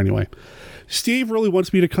it out there anyway. Steve really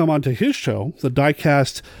wants me to come onto his show, the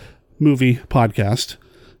Diecast Movie Podcast,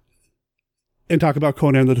 and talk about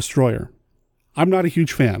Conan the Destroyer. I'm not a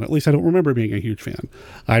huge fan. At least I don't remember being a huge fan.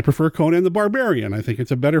 I prefer Conan the Barbarian. I think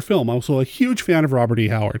it's a better film. I'm also a huge fan of Robert E.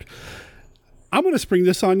 Howard. I'm going to spring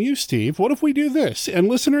this on you, Steve. What if we do this? And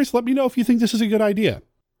listeners, let me know if you think this is a good idea.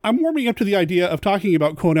 I'm warming up to the idea of talking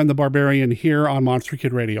about Conan the Barbarian here on Monster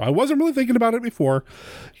Kid Radio. I wasn't really thinking about it before.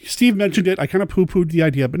 Steve mentioned it. I kind of poo-pooed the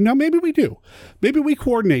idea, but now maybe we do. Maybe we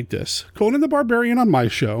coordinate this. Conan the Barbarian on my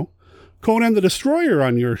show, Conan the Destroyer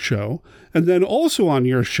on your show, and then also on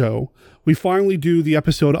your show, we finally do the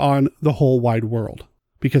episode on the whole wide world,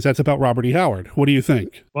 because that's about Robert E. Howard. What do you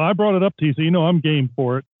think? Well, I brought it up to you, so you know I'm game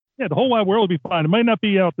for it. Yeah, the whole wide world will be fine. It might not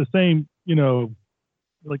be out the same,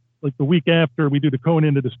 like the week after we do the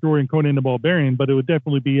Conan the Destroyer and Conan the Barbarian, but it would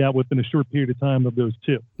definitely be out within a short period of time of those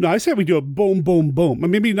two. No, I said we do a boom, boom, boom.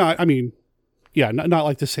 Maybe not, not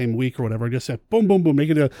like the same week or whatever. I just said boom, boom, boom.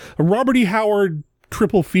 Make it a Robert E. Howard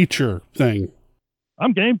triple feature thing.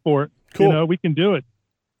 I'm game for it. Cool. We can do it.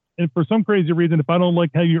 And for some crazy reason, if I don't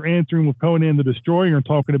like how you're answering with Conan the Destroyer and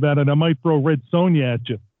talking about it, I might throw Red Sonja at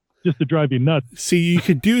you just to drive you nuts. See, you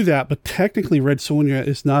could do that, but technically Red Sonja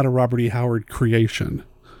is not a Robert E. Howard creation.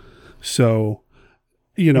 So,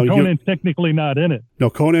 Conan's technically not in it. No,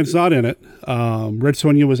 Conan's not in it. Red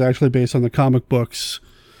Sonja was actually based on the comic books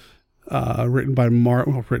written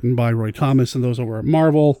by Roy Thomas, and those were at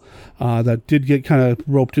Marvel. That did get kind of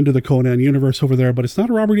roped into the Conan universe over there, but it's not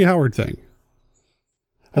a Robert E. Howard thing.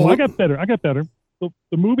 I got better. The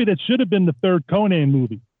movie that should have been the third Conan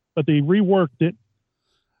movie, but they reworked it.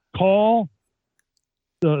 I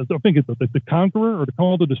think it's the Conqueror or the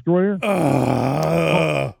Call the Destroyer.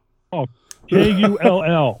 Kull.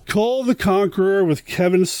 Call the Conqueror with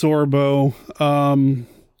Kevin Sorbo.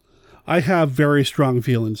 I have very strong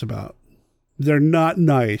feelings about. They're not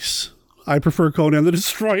nice. I prefer Conan the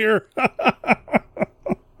Destroyer.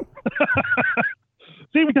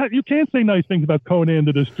 See, you can't say nice things about Conan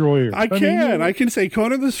the Destroyer. I can say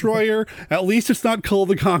Conan the Destroyer. At least it's not Kull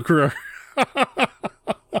the Conqueror.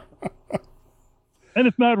 And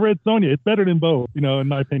it's not Red Sonja. It's better than both, in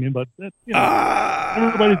my opinion. But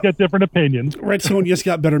everybody's got different opinions. Red Sonja's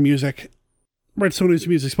got better music. Red Sonja's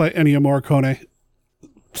music's by Ennio Morricone.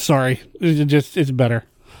 Sorry, it's better.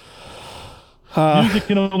 Music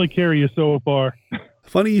can only carry you so far.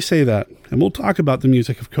 Funny you say that, and we'll talk about the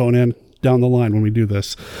music of Conan down the line when we do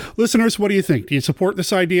this. Listeners, what do you think? Do you support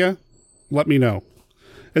this idea? Let me know.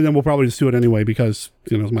 And then we'll probably just do it anyway because,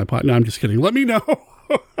 it's my pot. No, I'm just kidding. Let me know.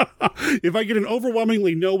 If I get an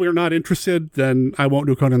overwhelmingly no, we're not interested, then I won't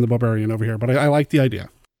do Conan the Barbarian over here. But I like the idea.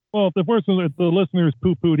 Well, if the listeners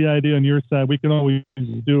poo-poo the idea on your side, we can always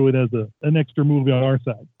do it as an extra movie on our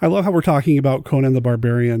side. I love how we're talking about Conan the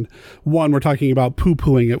Barbarian. One, we're talking about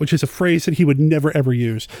poo-pooing it, which is a phrase that he would never, ever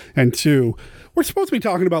use. And two, we're supposed to be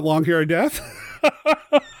talking about Long Hair of Death.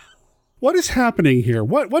 What is happening here?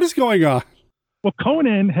 What is going on? Well,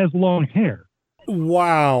 Conan has long hair.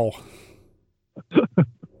 Wow.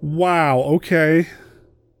 Wow. Okay.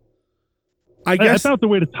 I guess I found the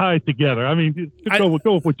way to tie it together. I mean, go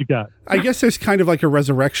with what you got. I guess there's kind of like a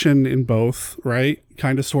resurrection in both, right?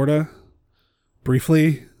 Kind of, sort of,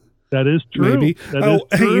 briefly. That is true. Maybe.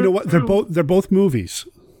 Hey, you know what? They're both movies.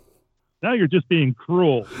 Now you're just being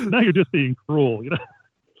cruel.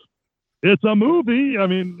 It's a movie. I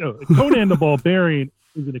mean, Conan the Barbarian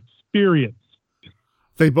is an experience.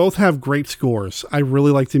 They both have great scores. I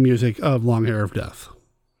really like the music of Long Hair of Death.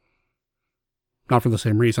 Not for the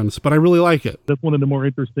same reasons, but I really like it. That's one of the more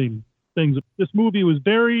interesting things. This movie was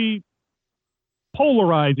very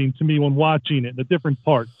polarizing to me when watching it, the different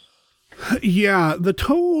parts. Yeah, the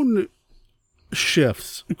tone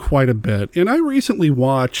shifts quite a bit. And I recently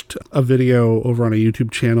watched a video over on a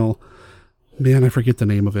YouTube channel. Man, I forget the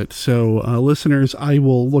name of it. So, listeners, I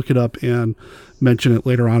will look it up and mention it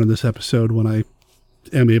later on in this episode when I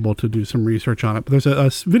am able to do some research on it. But there's a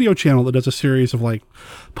video channel that does a series of like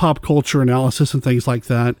pop culture analysis and things like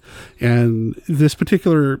that. And this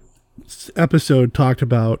particular episode talked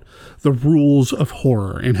about the rules of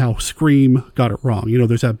horror and how Scream got it wrong.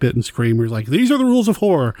 There's that bit in Scream where it's like, these are the rules of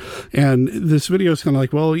horror. And this video is kind of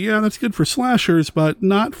like, well, yeah, that's good for slashers, but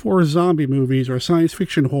not for zombie movies or science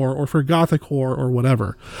fiction horror or for gothic horror or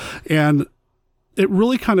whatever. And it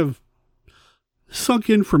really kind of sunk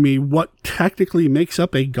in for me what technically makes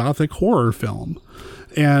up a gothic horror film.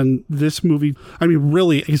 And this movie,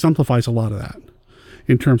 really exemplifies a lot of that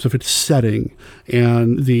in terms of its setting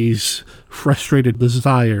and these frustrated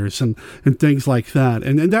desires and things like that.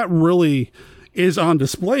 And that really is on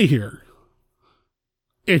display here.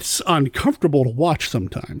 it's uncomfortable to watch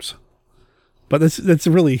sometimes. But that's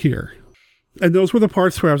really here. And those were the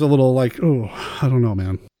parts where I was a little like, oh, I don't know,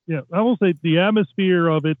 man. Yeah, I will say the atmosphere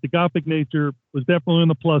of it, the gothic nature, was definitely on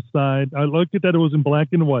the plus side. I liked it that it was in black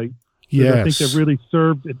and white. Yes. I think that really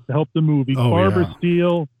served it to help the movie. Oh, Barbara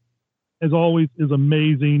Steele, as always, is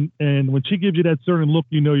amazing. And when she gives you that certain look,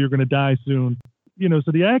 you know you're going to die soon. You know,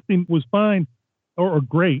 so the acting was fine or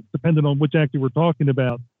great, depending on which actor we're talking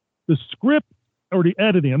about. The script or the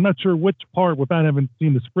editing, I'm not sure which part without having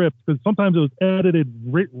seen the script, because sometimes it was edited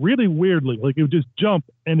really weirdly. Like it would just jump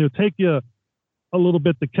and it would take you a little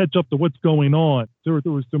bit to catch up to what's going on. So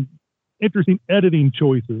there was some interesting editing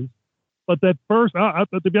choices. But that first,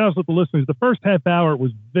 to be honest with the listeners, the first half hour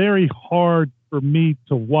was very hard for me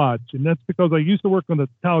to watch. And that's because I used to work on the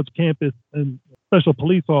college campus and special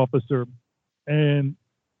police officer. And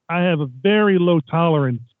I have a very low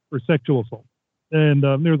tolerance for sexual assault. And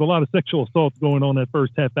there was a lot of sexual assaults going on that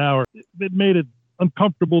first half hour. It made it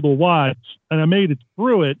uncomfortable to watch. And I made it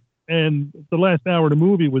through it. And the last hour of the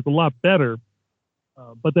movie was a lot better.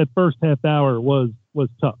 But that first half hour was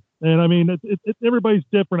tough. And I mean, everybody's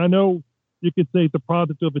different. I know you could say it's a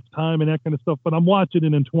product of its time and that kind of stuff, but I'm watching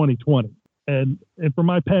it in 2020. And from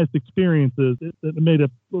my past experiences, it made it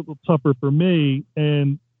a little tougher for me.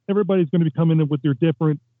 And everybody's going to be coming in with their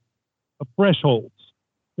different thresholds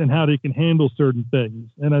and how they can handle certain things.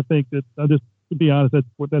 And I think that, to be honest,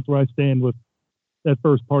 that's where I stand with that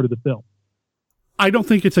first part of the film. I don't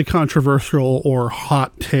think it's a controversial or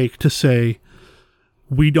hot take to say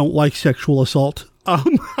we don't like sexual assault.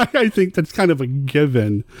 I think that's kind of a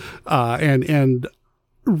given. And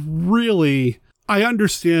really, I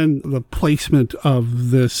understand the placement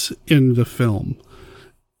of this in the film.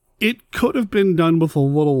 It could have been done with a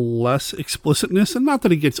little less explicitness, and not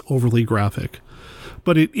that it gets overly graphic,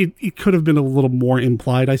 but it could have been a little more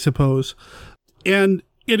implied, I suppose. And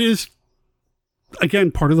it is,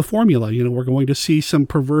 again, part of the formula. You know, we're going to see some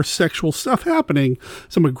perverse sexual stuff happening,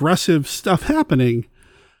 some aggressive stuff happening,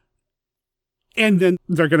 and then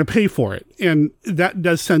they're going to pay for it. And that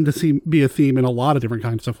does tend to be a theme in a lot of different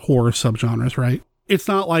kinds of horror subgenres, right? It's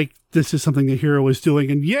not like this is something the hero is doing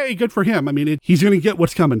and yay, good for him. I mean, he's going to get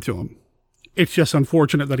what's coming to him. It's just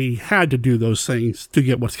unfortunate that he had to do those things to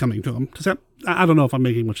get what's coming to him. I don't know if I'm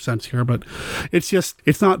making much sense here, but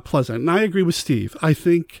it's not pleasant. And I agree with Steve. I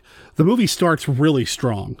think the movie starts really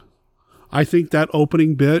strong. I think that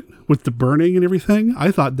opening bit with the burning and everything,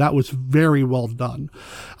 I thought that was very well done.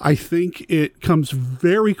 I think it comes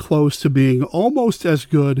very close to being almost as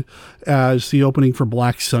good as the opening for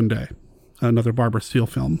Black Sunday, another Barbara Steele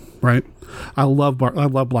film, right? I love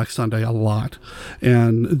Black Sunday a lot,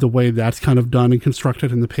 and the way that's kind of done and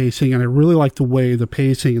constructed in the pacing, and I really like the way the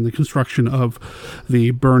pacing and the construction of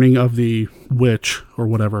the burning of the witch or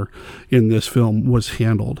whatever in this film was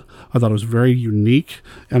handled. I thought it was very unique,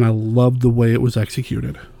 and I loved the way it was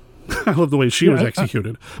executed. I love the way she was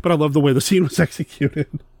executed, but I love the way the scene was executed.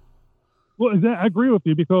 Well, I agree with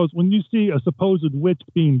you, because when you see a supposed witch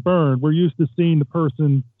being burned, we're used to seeing the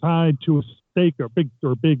person tied to a stake or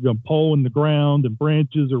big pole in the ground and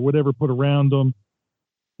branches or whatever put around them.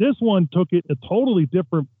 This one took it a totally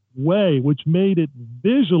different way, which made it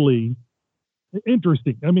visually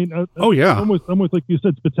interesting. I mean, almost like you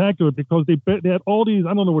said, spectacular, because they had all these,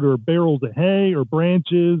 I don't know whether they were barrels of hay or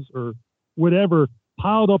branches or whatever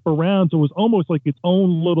piled up around, so it was almost like its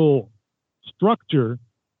own little structure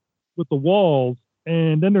with the walls,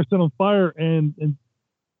 and then they're set on fire, and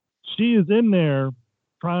she is in there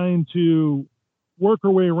trying to work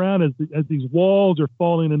her way around as these walls are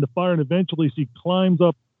falling into fire, and eventually she climbs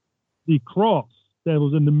up the cross that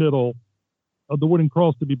was in the middle of the wooden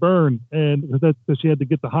cross to be burned, and that's because she had to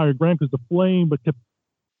get the higher ground, because the flame but kept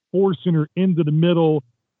forcing her into the middle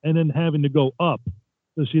and then having to go up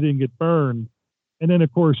so she didn't get burned. And then,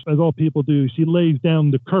 of course, as all people do, she lays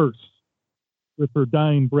down the curse with her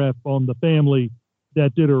dying breath on the family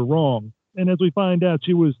that did her wrong. And as we find out,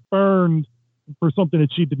 she was burned for something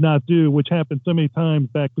that she did not do, which happened so many times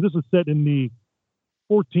back, because this is set in the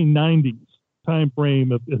 1490s time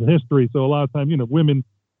frame of history. So a lot of times, women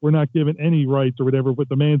were not given any rights or whatever, but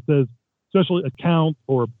the man says, especially a count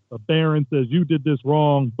or a baron says, you did this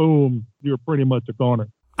wrong, boom, you're pretty much a goner.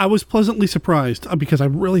 I was pleasantly surprised, because I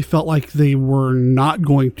really felt like they were not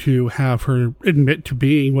going to have her admit to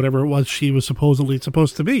being whatever it was she was supposedly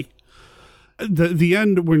supposed to be. The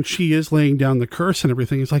end, when she is laying down the curse and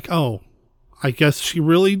everything, is like, oh, I guess she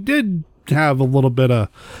really did have a little bit of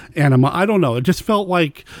anima. I don't know. It just felt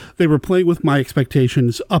like they were playing with my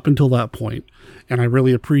expectations up until that point. And I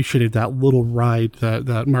really appreciated that little ride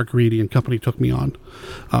that Mark Reedy and company took me on.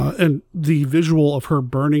 And the visual of her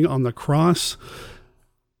burning on the cross,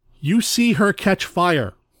 You see her catch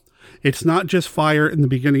fire. It's not just fire in the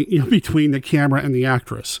beginning, between the camera and the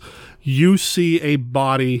actress. You see a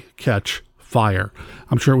body catch fire.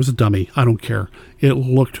 I'm sure it was a dummy. I don't care. It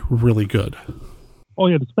looked really good. Oh,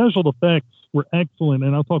 yeah, the special effects were excellent,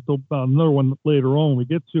 and I'll talk about another one later on when we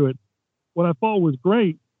get to it. What I thought was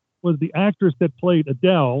great was the actress that played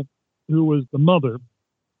Adele, who was the mother,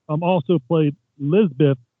 also played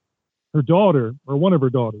Lisbeth, her daughter, or one of her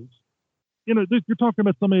daughters. You're talking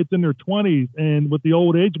about somebody that's in their 20s and with the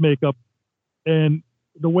old age makeup and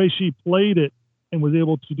the way she played it and was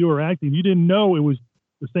able to do her acting, you didn't know it was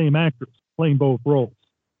the same actress playing both roles.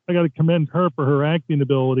 I got to commend her for her acting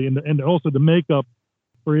ability and also the makeup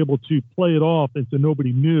for able to play it off, and so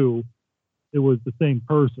nobody knew it was the same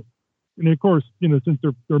person. And of course, since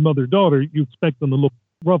they're mother-daughter, you expect them to look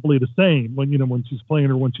roughly the same when she's playing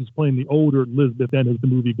the older Elizabeth and as the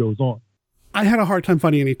movie goes on. I had a hard time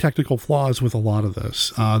finding any technical flaws with a lot of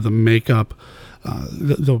this. The makeup,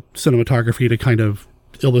 the cinematography to kind of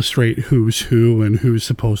illustrate who's who and who's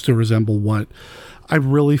supposed to resemble what. I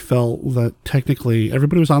really felt that technically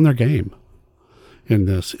everybody was on their game in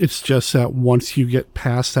this. It's just that once you get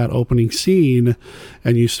past that opening scene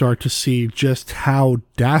and you start to see just how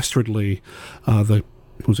dastardly the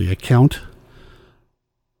Count?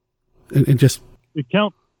 And just... The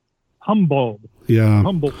Count Humboldt. Yeah.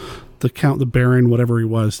 Humboldt. The Count, the Baron, whatever he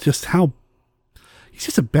was, just how... He's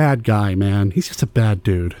just a bad guy, man. He's just a bad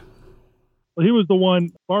dude. Well, he was the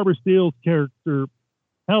one, Barbara Steele's character,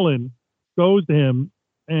 Helen, goes to him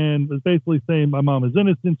and was basically saying, my mom is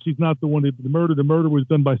innocent. She's not the one who did the murder. The murder was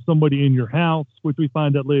done by somebody in your house, which we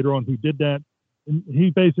find out later on who did that. And he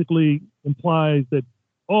basically implies that,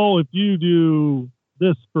 if you do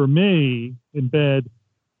this for me in bed,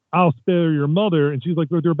 I'll spare your mother. And she's like,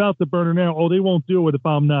 they're about to burn her now. They won't do it if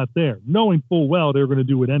I'm not there. Knowing full well they're going to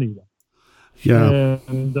do it anyway. Yeah.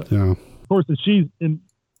 And of course, as she's in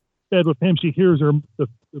bed with him, she hears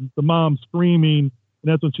the mom screaming.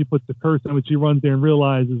 And that's when she puts the curse on, when she runs there and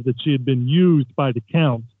realizes that she had been used by the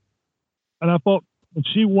Count. And I thought when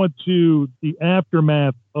she went to the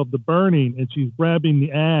aftermath of the burning and she's grabbing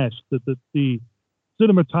the ash, the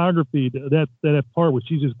cinematography, that part where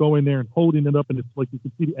she's just going there and holding it up, and it's like you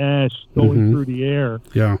can see the ash going through the air.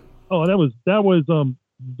 Yeah. Oh, that was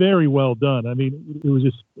very well done. I mean, it was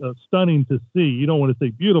just stunning to see. You don't want to say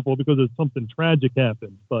beautiful because something tragic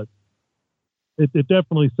happened, but it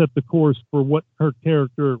definitely set the course for what her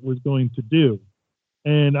character was going to do.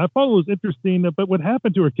 And I thought it was interesting, but what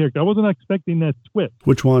happened to her character, I wasn't expecting that twist.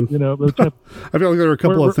 Which one? I feel like there were a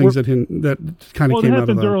couple of things that kind of came out of that. It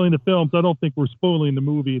happens early in the film, so I don't think we're spoiling the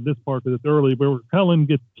movie in this part because it's early, where Helen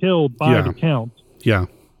gets killed by the Count. Yeah.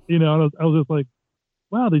 I was just like,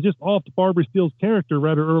 wow, they just offed Barbara Steele's character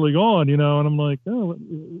rather early on, and I'm like, how's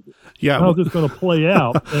this going to play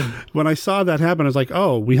out? And when I saw that happen, I was like,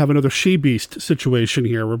 we have another She-Beast situation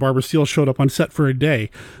here where Barbara Steele showed up on set for a day.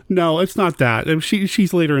 No, it's not that.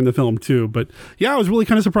 She's later in the film too, but yeah, I was really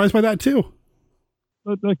kind of surprised by that too.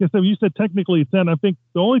 But like I said, you said technically it's 10. I think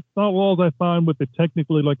the only flaws I find with it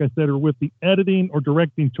technically, like I said, are with the editing or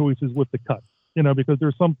directing choices with the cut, because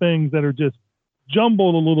there's some things that are just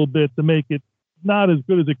jumbled a little bit to make it not as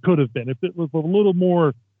good as it could have been. If it was a little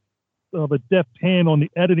more of a deft hand on the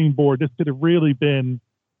editing board, this could have really been,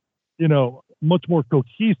 much more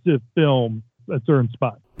cohesive film at certain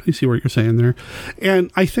spots. I see what you're saying there.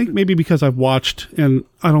 And I think maybe because I've watched, and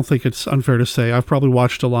I don't think it's unfair to say, I've probably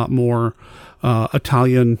watched a lot more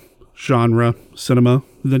Italian genre cinema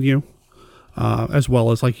than you, as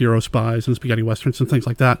well as like Euro Spies and spaghetti westerns and things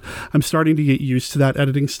like that. I'm starting to get used to that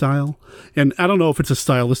editing style. And I don't know if it's a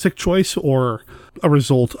stylistic choice or a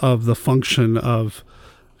result of the function of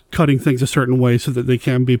cutting things a certain way so that they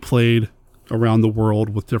can be played around the world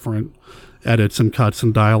with different edits and cuts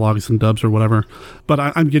and dialogues and dubs or whatever. But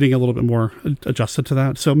I'm getting a little bit more adjusted to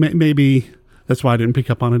that. So maybe that's why I didn't pick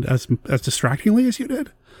up on it as distractingly as you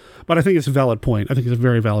did. But I think it's a valid point. I think it's a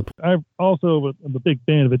very valid point. I'm a big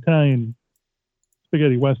fan of Italian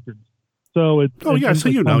spaghetti westerns. So it's... Oh, yeah, so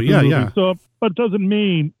you know. Yeah. So, but it doesn't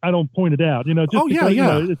mean I don't point it out. It's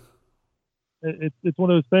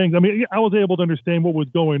one of those things. I mean, I was able to understand what was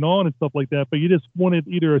going on and stuff like that, but you just wanted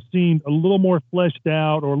either a scene a little more fleshed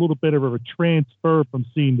out or a little bit of a transfer from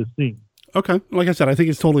scene to scene. Okay. Like I said, I think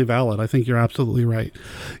it's totally valid. I think you're absolutely right.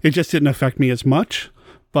 It just didn't affect me as much,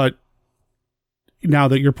 but now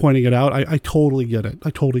that you're pointing it out, I totally get it.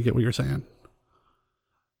 I totally get what you're saying.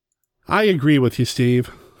 I agree with you,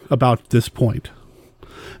 Steve, about this point.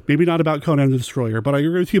 Maybe not about Conan the Destroyer, but I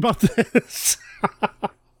agree with you about this.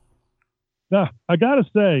 Now, I got to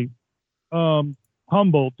say,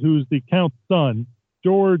 Humboldt, who's the Count's son,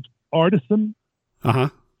 George Artisan,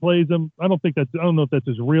 plays him. I don't know if that's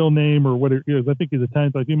his real name or what it is. I think he's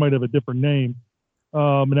Italian, so he might have a different name.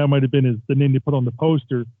 And that might have been the name they put on the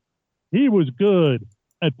poster. He was good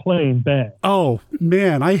at playing bad. Oh,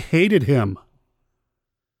 man, I hated him.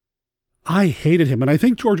 And I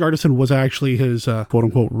think George Artisan was actually his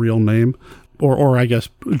quote-unquote real name. Or I guess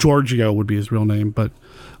Giorgio would be his real name. But,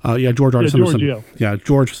 George Artisan.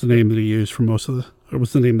 George was the name that he used for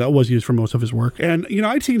was the name that was used for most of his work. And,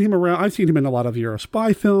 I've seen him in a lot of Euro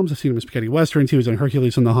spy films. I've seen him in spaghetti westerns. He was in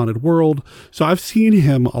Hercules and the Haunted World. So I've seen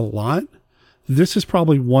him a lot. This is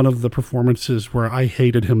probably one of the performances where I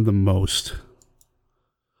hated him the most.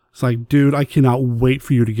 It's like, dude, I cannot wait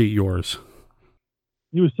for you to get yours.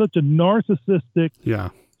 He was such a narcissistic,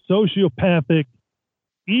 sociopathic,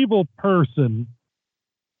 evil person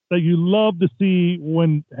that you love to see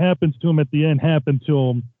when happens to him at the end happen to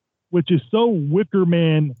him, which is so Wicker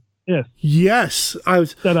Man-esque. Yes.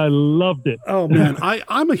 That I loved it. Oh, man.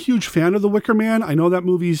 I'm a huge fan of The Wicker Man. I know that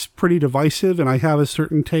movie's pretty divisive, and I have a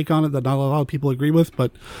certain take on it that not a lot of people agree with,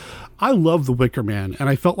 but I love The Wicker Man, and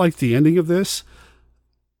I felt like the ending of this,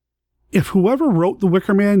 if whoever wrote The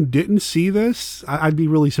Wicker Man didn't see this, I'd be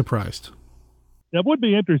really surprised. That would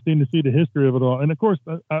be interesting to see the history of it all. And, of course,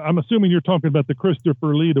 I'm assuming you're talking about the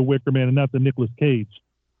Christopher Lee The Wicker Man and not the Nicolas Cage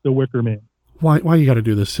The Wicker Man. Why you got to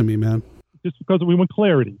do this to me, man? Just because we want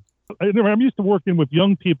clarity. I'm used to working with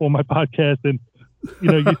young people on my podcast, and, you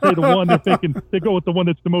say the one, they're thinking, they go with the one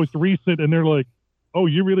that's the most recent, and they're like, oh,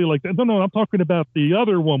 you really like that? No, I'm talking about the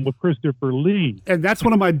other one with Christopher Lee. And that's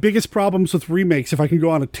one of my biggest problems with remakes. If I can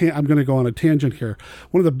go on I'm going to go on a tangent here.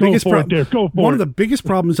 One of the biggest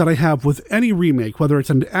problems that I have with any remake, whether it's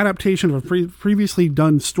an adaptation of a previously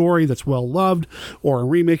done story that's well loved or a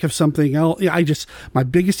remake of something else, my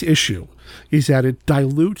biggest issue is that it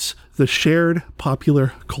dilutes the shared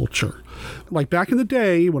popular culture. Like back in the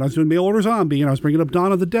day when I was doing Mail Order Zombie and I was bringing up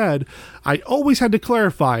Dawn of the Dead, I always had to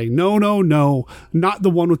clarify, no, not the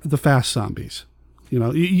one with the fast zombies.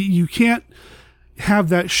 You can't have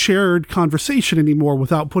that shared conversation anymore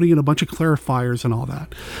without putting in a bunch of clarifiers and all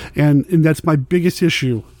that. And that's my biggest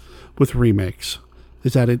issue with remakes,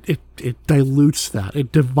 is that it dilutes that.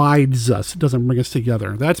 It divides us. It doesn't bring us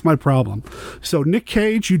together. That's my problem. So Nick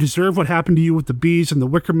Cage, you deserve what happened to you with the bees and the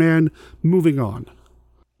Wicker Man. Moving on.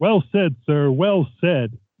 Well said, sir. Well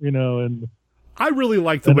said. And I really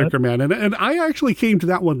like The Wicker Man, and I actually came to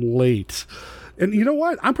that one late. And you know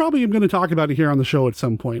what? I'm probably going to talk about it here on the show at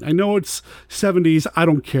some point. I know it's 70s. I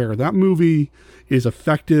don't care. That movie is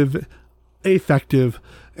effective,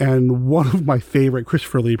 and one of my favorite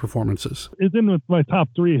Christopher Lee performances. It's in my top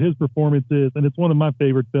 3 of his performances, and it's one of my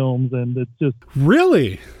favorite films, and it's just...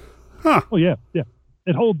 Really? Huh. Oh, yeah.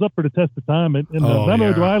 It holds up for the test of time, and not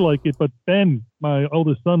only do I like it, but Ben, my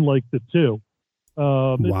oldest son, likes it too.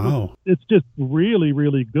 Wow. It's just really,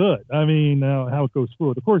 really good. I mean, how it goes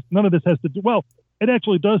forward. Of course, none of this has to do... Well, it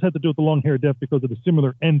actually does have to do with the long-haired death because of the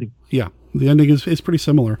similar ending. Yeah, the ending is pretty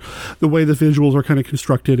similar. The way the visuals are kind of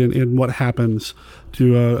constructed and what happens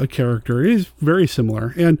to a character is very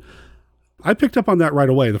similar. And I picked up on that right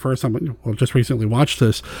away the first time, just recently watched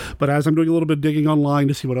this. But as I'm doing a little bit of digging online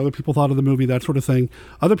to see what other people thought of the movie, that sort of thing,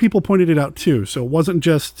 other people pointed it out too. So it wasn't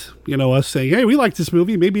just, us saying, hey, we like this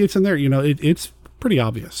movie, maybe it's in there. It's pretty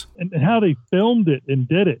obvious. And how they filmed it and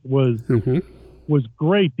did it was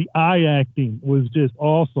great. The eye acting was just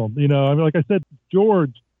awesome. Like I said,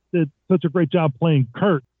 George did such a great job playing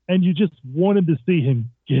Kurt, and you just wanted to see him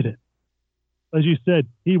get it. As you said,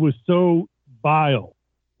 he was so vile.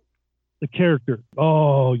 The character,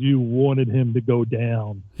 you wanted him to go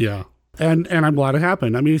down. Yeah. And I'm glad it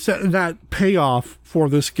happened. I mean, it's that payoff for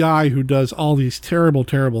this guy who does all these terrible,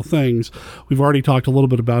 terrible things. We've already talked a little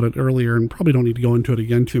bit about it earlier and probably don't need to go into it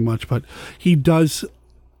again too much, but he does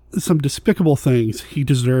some despicable things. He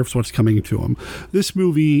deserves what's coming to him. This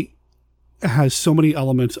movie has so many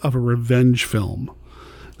elements of a revenge film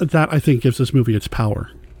that I think gives this movie its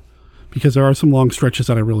power, because there are some long stretches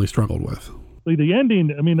that I really struggled with. The ending,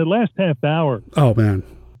 the last half hour. Oh, man.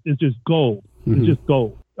 Is just gold. It's just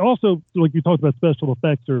gold. Also, like you talked about special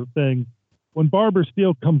effects or things, when Barbara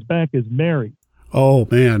Steele comes back as Mary. Oh,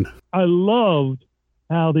 man. I loved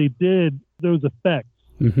how they did those effects.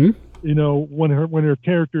 Mm-hmm. When her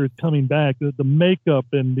character is coming back, the makeup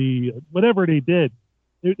and the whatever they did,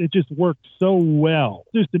 it just worked so well.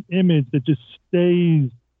 Just an image that just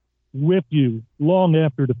stays with you long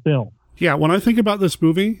after the film. Yeah, when I think about this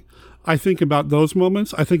movie, I think about those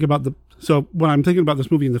moments. I think about so when I'm thinking about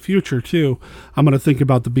this movie in the future too, I'm going to think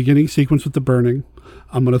about the beginning sequence with the burning.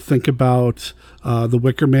 I'm going to think about the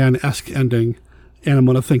Wicker Man-esque ending, and I'm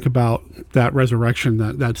going to think about that resurrection,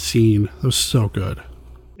 that scene. It was so good.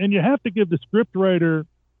 And you have to give the scriptwriter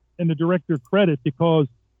and the director credit, because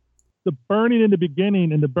the burning in the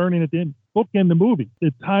beginning and the burning at the end bookend the movie.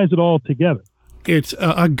 It ties it all together. It's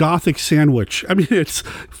a gothic sandwich. I mean, it's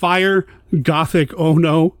fire, gothic, oh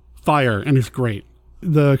no, fire, and it's great.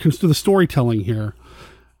 The storytelling here,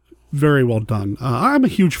 very well done. I'm a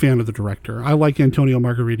huge fan of the director. I like Antonio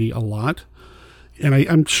Margheriti a lot, and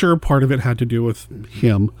I'm sure part of it had to do with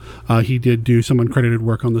him. He did do some uncredited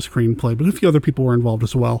work on the screenplay, but a few other people were involved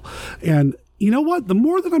as well. And you know what? The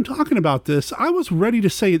more that I'm talking about this, I was ready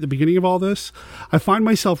to say at the beginning of all this, I find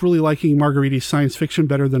myself really liking Margheriti's science fiction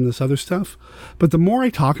better than this other stuff. But the more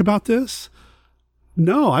I talk about this,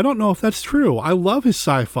 no, I don't know if that's true. I love his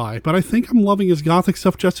sci-fi, but I think I'm loving his gothic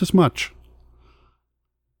stuff just as much.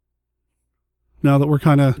 Now that we're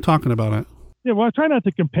kind of talking about it. Yeah, well, I try not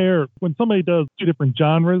to compare. When somebody does two different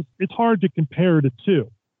genres, it's hard to compare the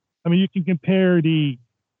two. I mean, you can compare the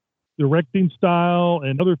directing style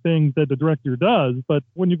and other things that the director does, but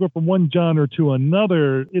when you go from one genre to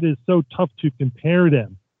another, it is so tough to compare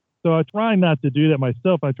them. So I try not to do that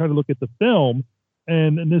myself. I try to look at the film,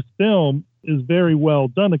 and this film is very well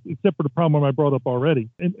done, except for the problem I brought up already.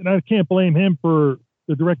 And I can't blame him for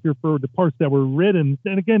the director for the parts that were written.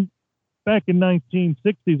 And again, back in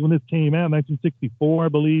 1960s when this came out, 1964, I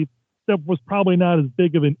believe, that was probably not as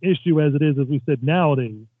big of an issue as it is, as we said,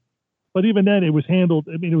 nowadays. But even then, it was handled,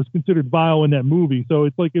 I mean, it was considered vile in that movie. So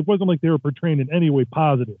it's like, it wasn't like they were portraying in any way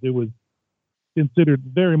positive. It was considered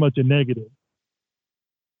very much a negative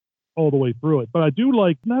all the way through it. But I do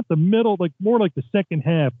like, not the middle, like more like the second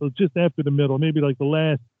half, so just after the middle, maybe like the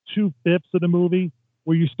last 2/5 of the movie,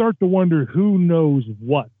 where you start to wonder who knows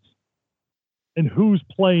what and who's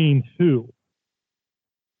playing who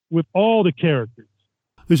with all the characters.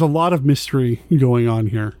 There's a lot of mystery going on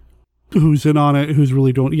here. Who's in on it, who's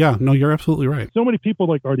really doing. Yeah, no, you're absolutely right. So many people,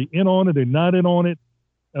 like, are they in on it? They're not in on it.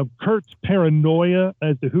 Kurt's paranoia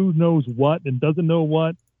as to who knows what and doesn't know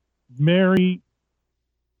what. Mary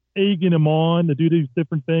egging him on to do these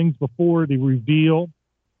different things before they reveal,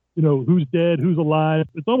 you know, who's dead, who's alive.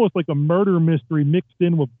 It's almost like a murder mystery mixed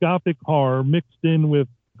in with gothic horror, mixed in with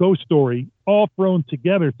ghost story, all thrown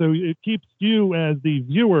together. So it keeps you as the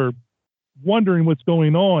viewer wondering what's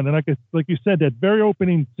going on. And like you said, that very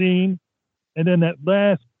opening scene and then that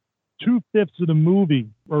last 2/5 of the movie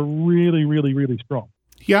are really, really, really strong.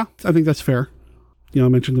 Yeah, I think that's fair. You know, I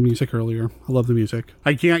mentioned the music earlier. I love the music.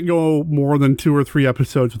 I can't go more than 2 or 3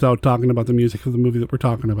 episodes without talking about the music of the movie that we're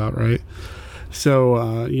talking about, right?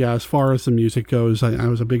 So, yeah, as far as the music goes, I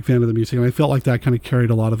was a big fan of the music, and I felt like that kind of carried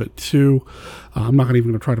a lot of it, too. I'm not even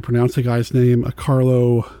going to try to pronounce the guy's name.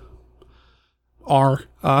 Carlo R.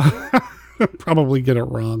 Probably get it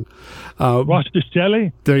wrong.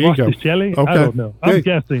 Rosticelli? There you go. Rosticelli? Okay. I don't know. I'm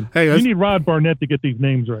guessing. Hey, you need Rod Barnett to get these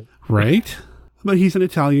names right. Right? But he's an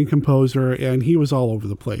Italian composer, and he was all over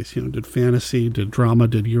the place. You know, did fantasy, did drama,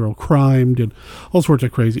 did Euro crime, did all sorts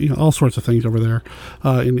of crazy, all sorts of things over there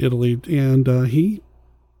in Italy. And he,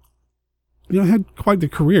 had quite the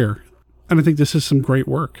career. And I think this is some great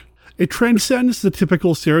work. It transcends the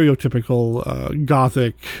typical, stereotypical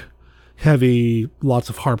Gothic, heavy, lots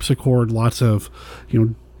of harpsichord, lots of,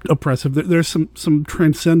 oppressive. There's some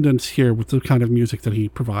transcendence here with the kind of music that he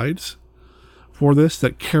provides for this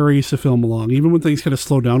that carries the film along. Even when things kind of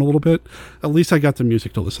slow down a little bit, at least I got the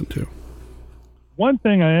music to listen to. One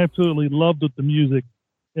thing I absolutely loved with the music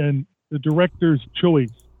and the director's choice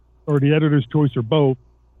or the editor's choice or both,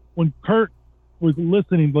 when Kurt was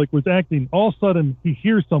listening, was acting, all of a sudden he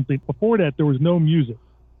hears something. Before that, there was no music.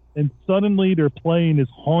 And suddenly they're playing this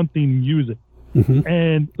haunting music. Mm-hmm.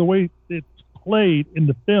 And the way it's played in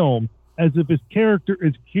the film, as if his character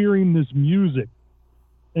is hearing this music,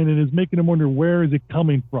 and it is making him wonder, where is it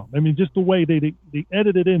coming from? I mean, just the way they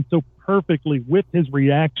edited in so perfectly with his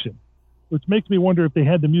reaction, which makes me wonder if they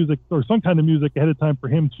had the music or some kind of music ahead of time for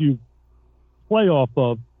him to play off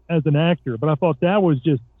of as an actor. But I thought that was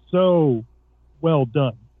just so well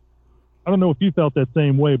done. I don't know if you felt that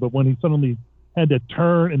same way, but when he suddenly had that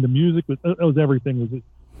turn and the music, it was everything was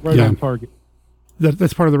right on target.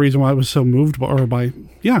 That's part of the reason why I was so moved by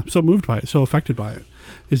it, so affected by it,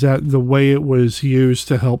 is that the way it was used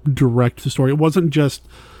to help direct the story. It wasn't just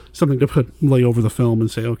something to lay over the film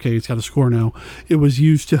and say, okay, it's got a score now. It was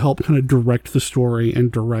used to help kind of direct the story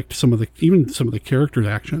and direct some of the characters'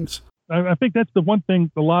 actions. I think that's the one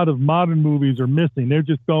thing a lot of modern movies are missing. They're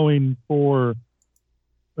just going for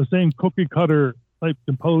the same cookie cutter type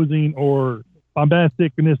composing or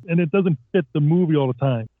bombasticness, and it doesn't fit the movie all the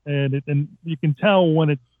time. And you can tell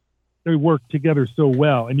when they work together so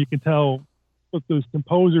well, and you can tell with those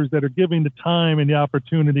composers that are giving the time and the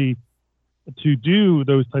opportunity to do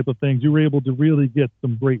those type of things, you were able to really get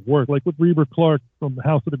some great work. Like with Reber Clark from the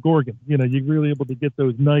House of the Gorgon, you're really able to get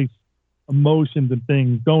those nice emotions and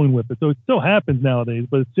things going with it. So it still happens nowadays,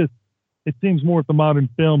 but it seems more with the modern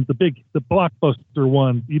films, the blockbuster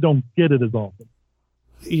ones, you don't get it as often.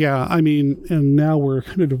 Yeah, I mean, and now we're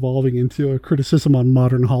kind of devolving into a criticism on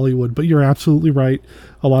modern Hollywood, but you're absolutely right.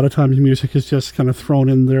 A lot of times music is just kind of thrown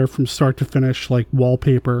in there from start to finish, like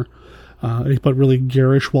wallpaper, but really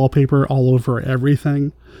garish wallpaper all over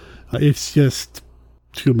everything. It's just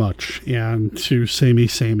too much and too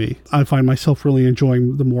samey. I find myself really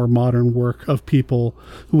enjoying the more modern work of people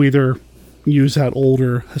who either use that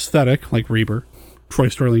older aesthetic, like Reber. Troy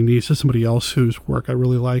Sterling Nies is somebody else whose work I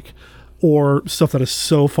really like, or stuff that is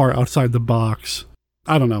so far outside the box.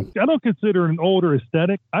 I don't know. I don't consider it an older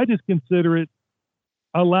aesthetic. I just consider it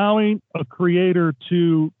allowing a creator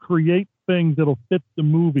to create things that'll fit the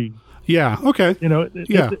movie. Yeah, okay.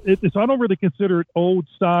 So I don't really consider it old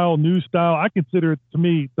style, new style. I consider it, to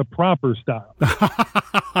me, the proper style.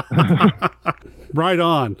 Right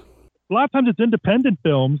on. A lot of times it's independent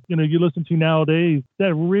films, you listen to nowadays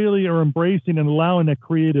that really are embracing and allowing that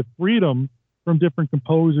creative freedom from different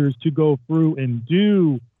composers to go through and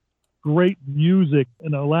do great music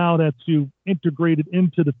and allow that to integrate it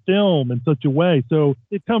into the film in such a way. So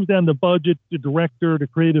it comes down to budget, the director, the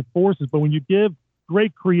creative forces. But when you give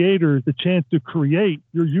great creators the chance to create,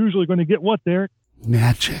 you're usually going to get what, Derek?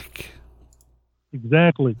 Magic.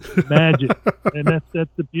 Exactly. Magic. And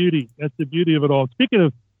that's the beauty. That's the beauty of it all. Speaking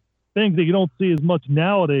of things that you don't see as much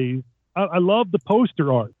nowadays, I love the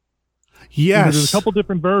poster art. Yes. There's a couple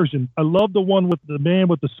different versions. I love the one with the man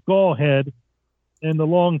with the skull head and the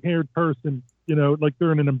long-haired person, like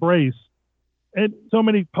they're in an embrace. And so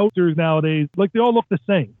many posters nowadays, like they all look the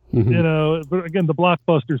same. Mm-hmm. But again, the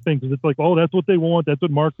blockbusters thing, because it's like, oh, that's what they want. That's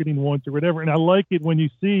what marketing wants or whatever. And I like it when you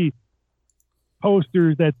see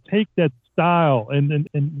posters that take that style and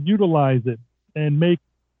utilize it and make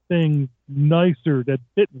things nicer, that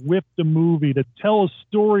fit with the movie, that tell a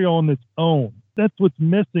story on its own. That's what's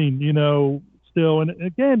missing, still. And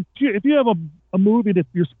again, if you have a movie that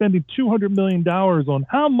you're spending $200 million on,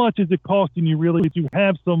 how much is it costing you really to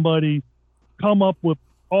have somebody come up with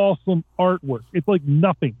awesome artwork? It's like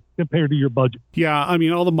nothing compared to your budget. Yeah, I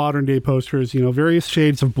mean, all the modern day posters, various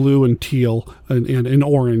shades of blue and teal and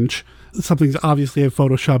orange. Something's obviously a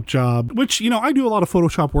Photoshop job, which, I do a lot of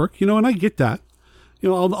Photoshop work, and I get that.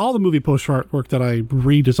 All the movie poster artwork that I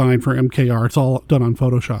redesigned for MKR, it's all done on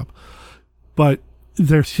Photoshop. But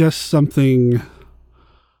there's just something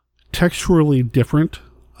texturally different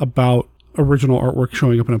about original artwork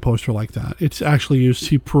showing up in a poster like that. It's actually used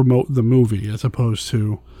to promote the movie as opposed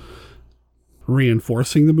to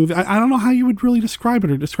reinforcing the movie. I don't know how you would really describe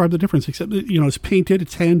it or describe the difference, except, it's painted,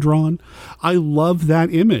 it's hand-drawn. I love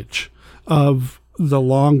that image of the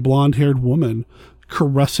long blonde-haired woman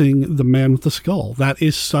caressing the man with the skull. That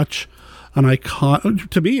is such an icon.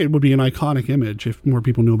 To me, it would be an iconic image if more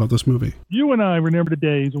people knew about this movie. You and I remember the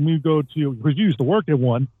days when we would go to, because you used to work at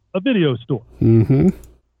one, a video store. Mm-hmm.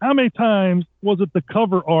 How many times was it the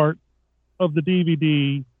cover art of the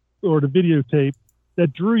DVD or the videotape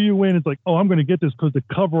that drew you in? It's like, oh, I'm going to get this because the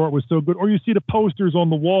cover art was so good. Or you see the posters on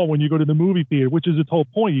the wall when you go to the movie theater, which is its whole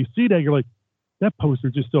point. You see that, you're like, that poster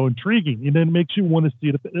is just so intriguing. And then it makes you want to see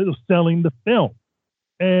it selling the film.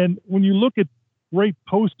 And when you look at great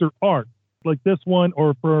poster art like this one,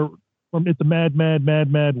 or from It's a Mad, Mad,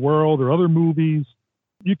 Mad, Mad World, or other movies,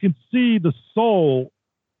 you can see the soul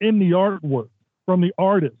in the artwork from the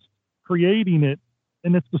artist creating it,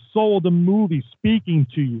 and it's the soul of the movie speaking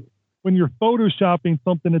to you. When you're photoshopping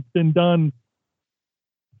something that's been done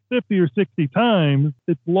 50 or 60 times,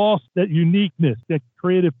 it's lost that uniqueness, that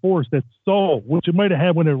creative force, that soul, which it might have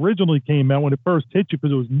had when it originally came out, when it first hit you,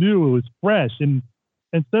 because it was new, it was fresh. And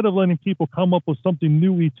instead of letting people come up with something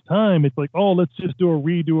new each time, it's like, oh, let's just do a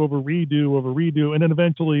redo of a redo of a redo. And then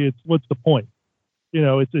eventually it's, what's the point?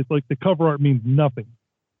 It's like the cover art means nothing.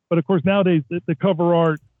 But of course, nowadays, the cover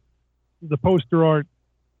art, the poster art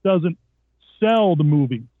doesn't sell the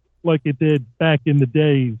movie like it did back in the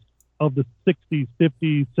days of the 60s,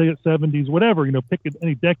 50s, 70s, whatever, pick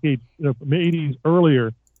any decade, from the 80s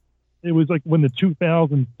earlier. It was like when the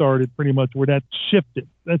 2000s started, pretty much, where that shifted.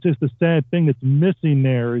 That's just the sad thing that's missing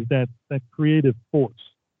there, is that creative force.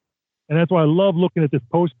 And that's why I love looking at this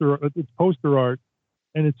poster art,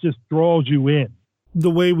 and it just draws you in. The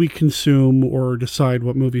way we consume or decide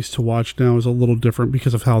what movies to watch now is a little different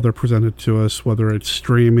because of how they're presented to us, whether it's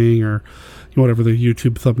streaming or whatever the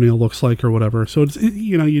YouTube thumbnail looks like or whatever. So it's,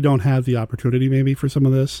 you don't have the opportunity maybe for some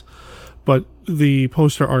of this, but the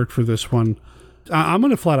poster art for this one, I'm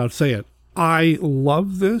going to flat out say it. I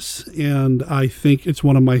love this, and I think it's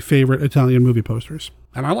one of my favorite Italian movie posters.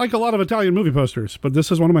 And I like a lot of Italian movie posters, but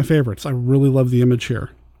this is one of my favorites. I really love the image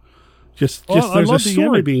here. Just there's a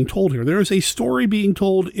story being told here. There is a story being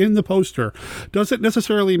told in the poster. Does it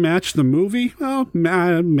necessarily match the movie? Well,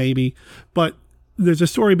 maybe. But there's a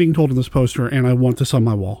story being told in this poster, and I want this on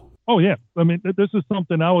my wall. Oh, yeah. I mean, this is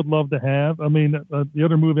something I would love to have. I mean, the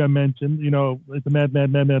other movie I mentioned, you know, it's a Mad,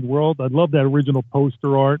 Mad, Mad, Mad World. I love that original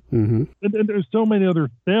poster art. Mm-hmm. And there's so many other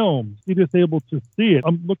films. You're just able to see it.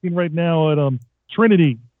 I'm looking right now at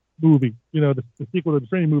Trinity movie, you know, the sequel to the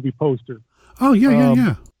Trinity movie poster. Oh,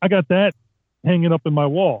 yeah. I got that hanging up in my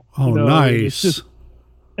wall. Oh, you know, nice.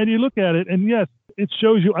 And you look at it, and yes, it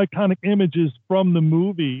shows you iconic images from the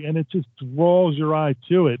movie, and it just draws your eye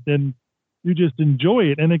to it. And you just enjoy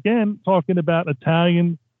it. And again, talking about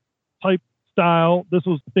Italian type style, this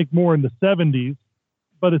was, I think, more in the 70s,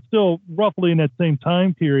 but it's still roughly in that same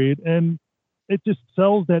time period. And it just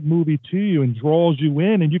sells that movie to you and draws you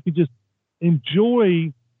in, and you can just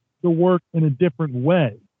enjoy the work in a different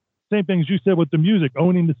way. Same thing as you said with the music,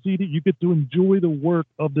 owning the CD, you get to enjoy the work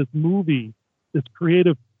of this movie, this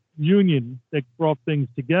creative union that brought things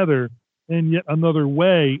together in yet another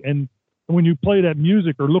way. And when you play that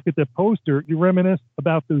music or look at that poster, you reminisce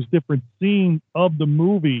about those different scenes of the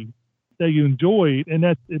movie that you enjoyed, and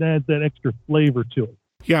it adds that extra flavor to it.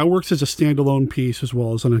 Yeah, it works as a standalone piece as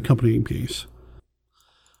well as an accompanying piece.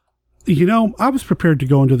 You know, I was prepared to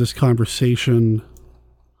go into this conversation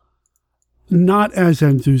not as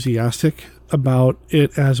enthusiastic about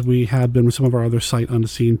it as we have been with some of our other sight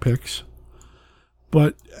unseen picks.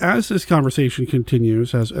 But as this conversation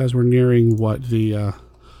continues, as we're nearing the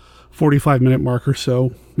 45-minute mark or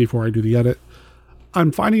so before I do the edit,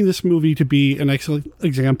 I'm finding this movie to be an excellent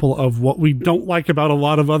example of what we don't like about a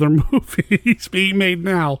lot of other movies being made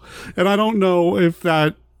now. And I don't know if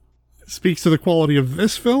that speaks to the quality of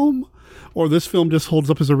this film, or this film just holds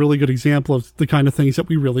up as a really good example of the kind of things that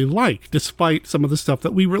we really like, despite some of the stuff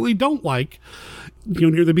that we really don't like, you know,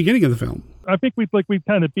 near the beginning of the film. I think we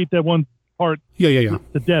kind of beat that one part to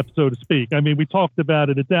death, so to speak. I mean, we talked about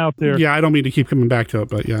it. It's out there. Yeah, I don't mean to keep coming back to it,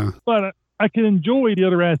 but yeah. But I can enjoy the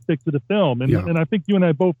other aspects of the film. And I think you and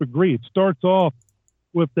I both agree. It starts off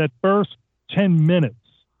with that first 10 minutes.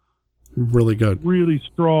 Really good. Really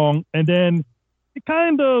strong. And then it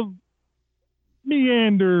kind of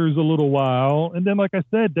meanders a little while. And then, like I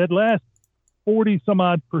said, that last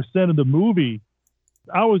 40-some-odd% of the movie,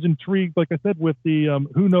 I was intrigued, like I said, with the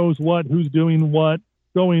who knows what, who's doing what,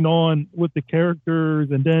 going on with the characters.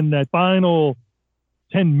 And then that final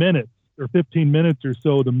 10 minutes or 15 minutes or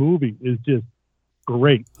so of the movie is just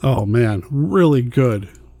great. Oh, man. Really good.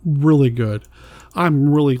 Really good. I'm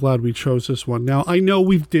really glad we chose this one. Now, I know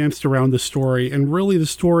we've danced around the story, and really the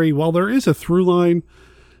story, while there is a through line,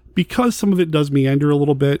 because some of it does meander a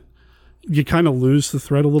little bit, you kind of lose the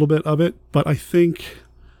thread a little bit of it. But I think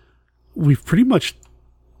we've pretty much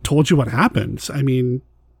told you what happens. I mean,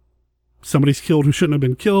 somebody's killed who shouldn't have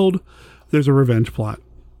been killed. There's a revenge plot.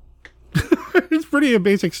 It's pretty a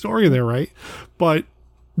basic story there, right? But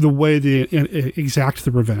the way they exact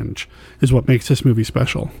the revenge is what makes this movie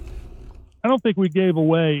special. I don't think we gave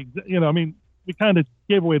away, we kind of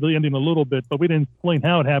gave away the ending a little bit, but we didn't explain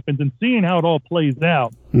how it happens. And seeing how it all plays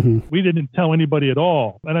out, we didn't tell anybody at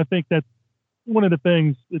all. And I think that's one of the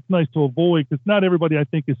things it's nice to avoid, because not everybody, I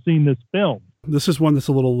think, has seen this film. This is one that's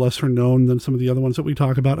a little lesser known than some of the other ones that we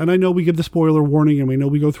talk about. And I know we give the spoiler warning, and we know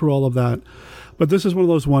we go through all of that. But this is one of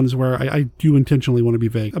those ones where I do intentionally want to be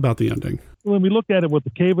vague about the ending. When we look at it with the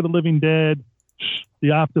Cave of the Living Dead,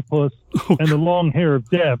 the octopus, and the long hair of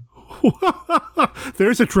death.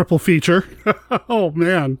 There's a triple feature. Oh,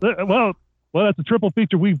 man. Well, that's a triple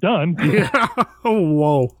feature we've done. Yeah. Oh,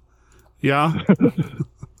 whoa. Yeah.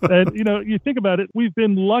 And, you think about it, we've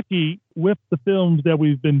been lucky with the films that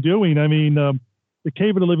we've been doing. I mean, The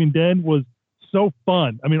Cave of the Living Dead was so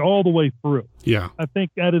fun. I mean, all the way through. Yeah. I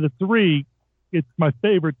think out of the three, it's my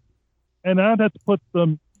favorite. And I'd have to put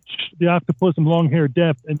the octopus and long hair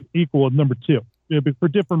death and equal at number 2. But for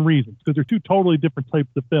different reasons, because they're two totally different types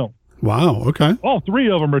of film. Wow, okay. All three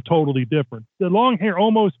of them are totally different. The long hair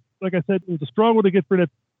almost, like I said, it was a struggle to get rid of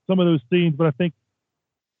some of those scenes, but I think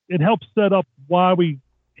it helps set up why we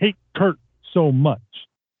hate Kurt so much.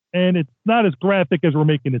 And it's not as graphic as we're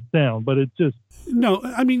making it sound, but it's just... No,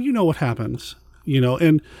 I mean, you know what happens,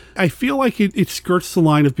 and I feel like it skirts the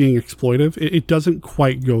line of being exploitive. It doesn't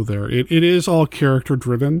quite go there. It is all character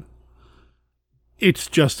driven. It's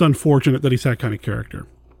just unfortunate that he's that kind of character.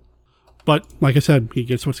 But, like I said, he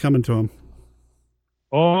gets what's coming to him.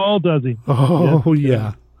 Oh, does he? Oh,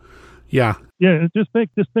 yeah. Yeah. Yeah, just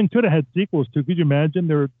think this thing could have had sequels, too. Could you imagine?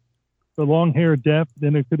 There the long hair of death.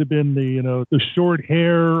 Then it could have been the short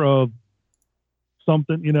hair of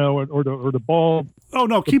something, or the bald. Oh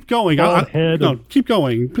no, keep going. Bald head. No, keep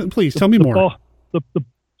going. Please tell me more. The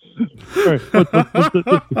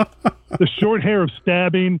short hair of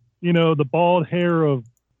stabbing, the bald hair of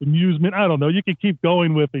amusement. I don't know. You could keep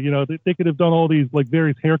going with it. They could have done all these like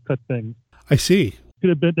various haircut things. I see. Could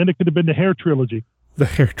have been. Then it could have been the hair trilogy. The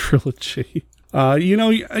hair trilogy. Yeah,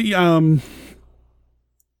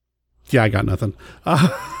 I got nothing.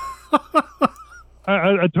 I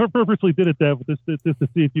purposely did it that just to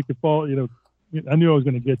see if you could fall. I knew I was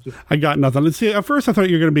going to get you. I got nothing. Let's see. At first, I thought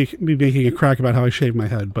you were going to be making a crack about how I shaved my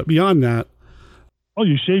head, but beyond that. Oh,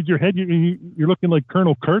 you shaved your head? You're looking like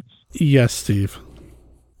Colonel Kurtz? Yes, Steve.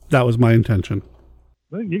 That was my intention.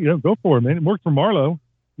 Well, go for it, man. It worked for Marlo.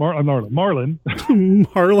 Marlon.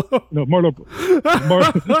 Marlo? No,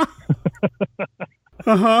 Marlo.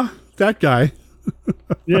 Uh-huh. That guy.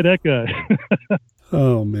 Yeah, that guy.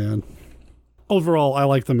 Oh, man. Overall, I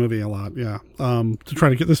like the movie a lot, yeah. To try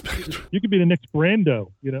to get this back. You could be the next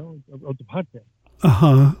Brando, of the podcast.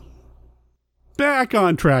 Uh-huh. Back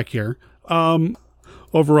on track here.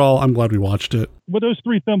 Overall, I'm glad we watched it. But those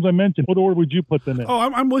three films I mentioned, what order would you put them in? Oh,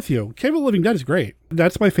 I'm with you. Cave of the Living Dead is great.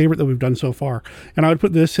 That's my favorite that we've done so far. And I would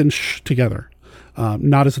put this and together.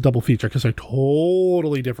 Not as a double feature, because they're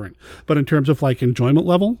totally different. But in terms of like enjoyment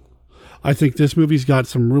level, I think this movie's got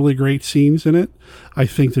some really great scenes in it. I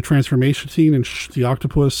think the transformation scene and the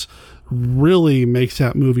octopus really makes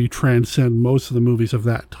that movie transcend most of the movies of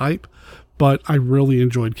that type. But I really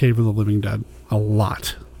enjoyed Cave of the Living Dead a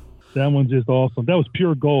lot. That one's just awesome. That was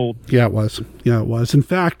pure gold. Yeah, it was. In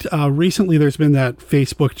fact, recently there's been that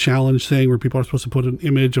Facebook challenge thing where people are supposed to put an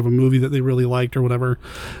image of a movie that they really liked or whatever.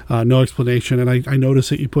 No explanation. And I noticed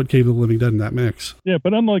that you put Cave of the Living Dead in that mix. Yeah,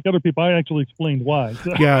 but unlike other people, I actually explained why.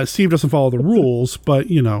 Yeah, Steve doesn't follow the rules, but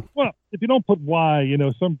Well, if you don't put why,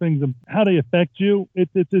 some things, how they affect you,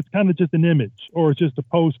 it's kind of just an image or it's just a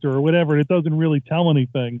poster or whatever. It doesn't really tell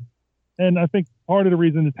anything. And I think part of the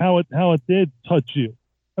reason is how it did touch you.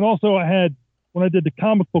 And also when I did the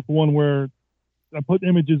comic book one where I put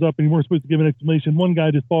images up and you weren't supposed to give an explanation, one guy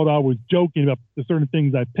just thought I was joking about the certain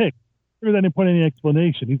things I picked because I didn't put any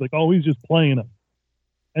explanation. He's like, oh, he's just playing them.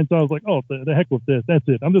 And so I was like, oh, the heck with this. That's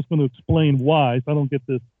it. I'm just going to explain why so I don't get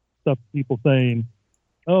this stuff people saying,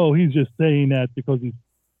 oh, he's just saying that because he's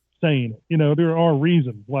saying it. There are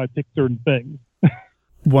reasons why I pick certain things.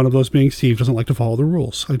 One of those being Steve doesn't like to follow the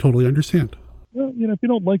rules. I totally understand. Well, if you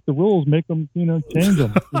don't like the rules, make them, change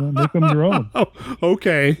them, make them your own. Oh,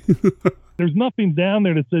 okay. There's nothing down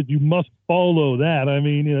there that says you must follow that. I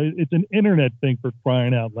mean, it's an internet thing for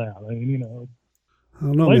crying out loud. I mean, I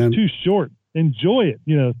don't know, life's man. too short. Enjoy it,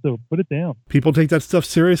 so put it down. People take that stuff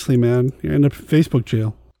seriously, man. You end up in Facebook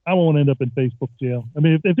jail. I won't end up in Facebook jail. I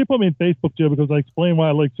mean, if they put me in Facebook jail because I explain why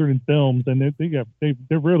I like certain films, then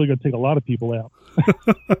they're really going to take a lot of people out.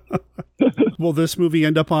 Will this movie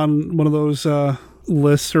end up on one of those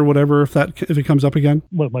lists or whatever if it comes up again?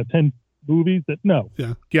 What, my 10 movies? No.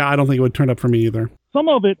 Yeah, I don't think it would turn up for me either. Some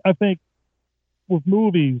of it, I think, with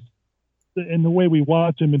movies and the way we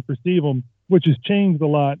watch them and perceive them, which has changed a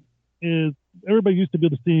lot, is everybody used to be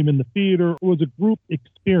able to see them in the theater. It was a group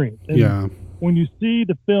experience. And when you see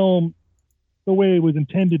the film the way it was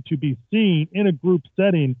intended to be seen in a group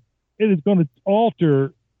setting, it is going to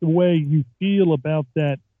alter the way you feel about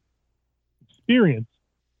that experience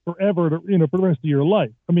forever, for the rest of your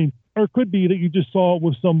life. I mean, or it could be that you just saw it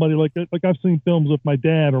with somebody like I've seen films with my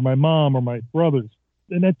dad or my mom or my brothers,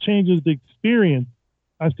 and that changes the experience.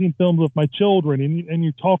 I've seen films with my children, and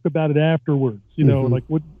you talk about it afterwards. Like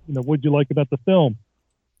what'd you like about the film?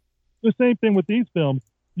 The same thing with these films.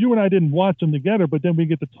 You and I didn't watch them together, but then we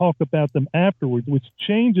get to talk about them afterwards, which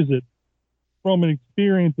changes it from an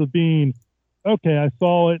experience of being, okay, I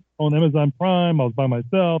saw it on Amazon Prime, I was by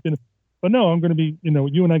myself, but no, I'm going to be,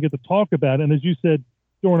 you and I get to talk about it. And as you said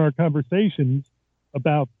during our conversations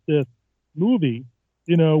about this movie,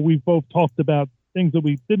 we both talked about things that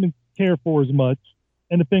we didn't care for as much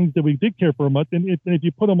and the things that we did care for much. And if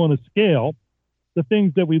you put them on a scale, the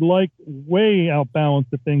things that we liked way outbalance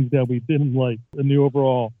the things that we didn't like in the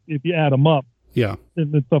overall, if you add them up. Yeah.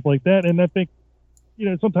 And stuff like that. And I think,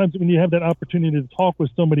 sometimes when you have that opportunity to talk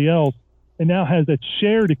with somebody else and now has that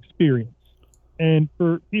shared experience. And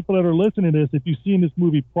for people that are listening to this, if you've seen this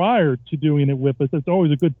movie prior to doing it with us, it's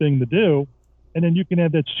always a good thing to do. And then you can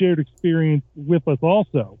have that shared experience with us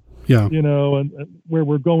also. Yeah. And where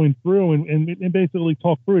we're going through and basically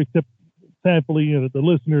talk through, except sadly, the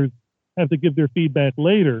listeners have to give their feedback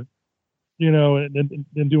later,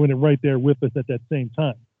 and doing it right there with us at that same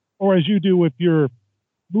time. Or as you do with your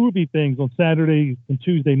movie things on Saturday and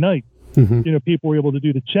Tuesday night. you know, people were able to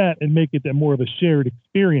do the chat and make it more of a shared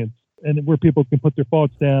experience, and where people can put their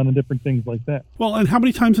thoughts down and different things like that. Well, and how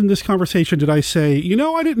many times in this conversation did I say, you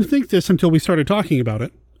know, I didn't think this until we started talking about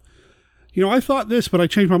it. You know, I thought this, but I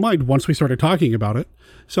changed my mind once we started talking about it.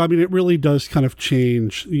 So, I mean, it really does kind of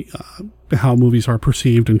change how movies are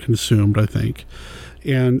perceived and consumed, I think.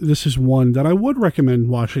 And this is one that I would recommend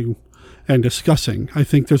watching and discussing. I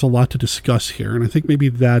think there's a lot to discuss here. And I think maybe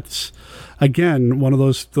that's, again, one of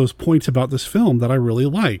those points about this film that I really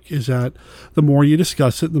like, is that the more you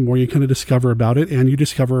discuss it, the more you kind of discover about it, and you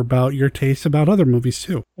discover about your taste about other movies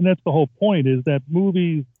too. And that's the whole point, is that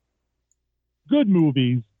movies, good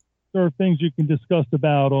movies, there are things you can discuss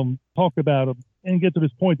about them, talk about them, and get to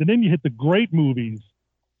this point. And then you hit the great movies,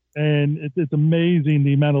 and it's amazing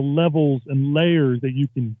the amount of levels and layers that you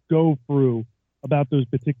can go through about those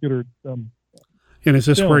particular and is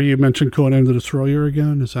this films. Where you mentioned Conan the Destroyer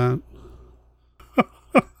again? Is that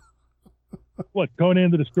what, Conan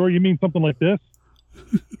the Destroyer? You mean something like this?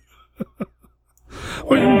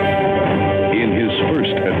 In his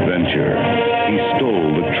first adventure, he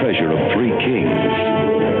stole the treasure of 3 kings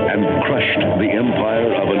and crushed the empire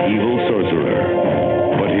of an evil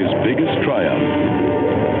sorcerer. But his biggest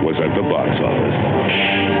triumph was at the box office.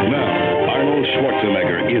 Now, Arnold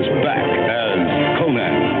Schwarzenegger is back as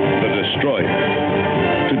Conan the Destroyer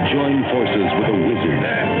to join forces with a wizard,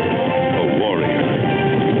 a warrior,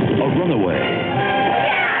 a runaway,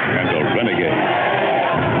 and a renegade.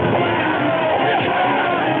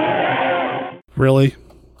 Really?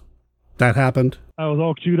 That happened? I was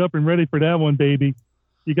all queued up and ready for that one, baby.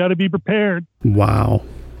 You got to be prepared. Wow.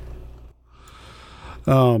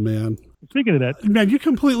 Oh, man. Speaking of that, man, you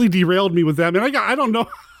completely derailed me with that, man. I don't know.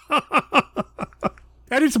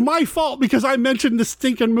 And it's my fault because I mentioned the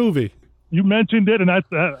stinking movie. You mentioned it, and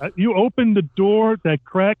you opened the door, that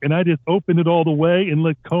crack, and I just opened it all the way and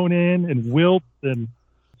let Conan and Wilt and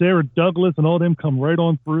Sarah Douglas and all them come right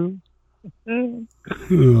on through.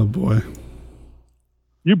 Oh, boy.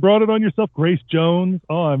 You brought it on yourself. Grace Jones.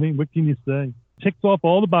 Oh, I mean, what can you say? Ticks off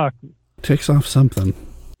all the boxes. Ticks off something.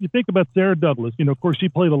 You think about Sarah Douglas. You know, of course, she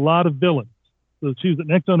played a lot of villains. So she was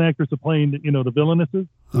an excellent actress of playing, you know, the villainesses.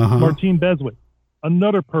 Martine Beswick,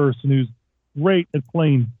 another person who's great at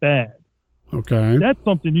playing bad. Okay. That's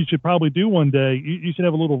something you should probably do one day. You should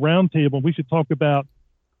have a little round table, and we should talk about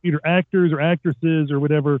either actors or actresses or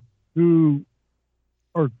whatever who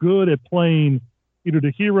are good at playing either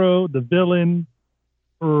the hero, the villain,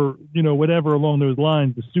 or, you know, whatever along those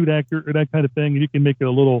lines, the suit actor or that kind of thing. And you can make it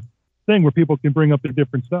a little thing where people can bring up their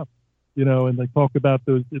different stuff, you know, and like talk about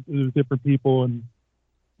those different people and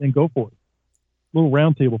go for it. Little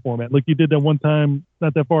round table format, like you did that one time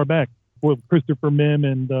not that far back with Christopher Mim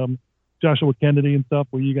and Joshua Kennedy and stuff,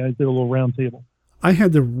 where you guys did a little round table. I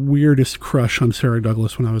had the weirdest crush on Sarah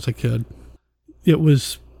Douglas when I was a kid. It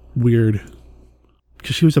was weird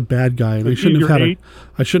because she was a bad guy, and I shouldn't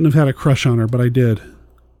have had a crush on her, but I did.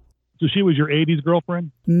 So she was your 80s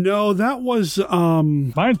girlfriend? No, that was...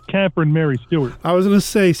 Mine's Catherine Mary Stewart. I was going to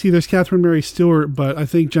say, see, there's Catherine Mary Stewart, but I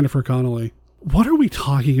think Jennifer Connelly. What are we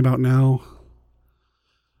talking about now?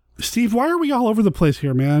 Steve, why are we all over the place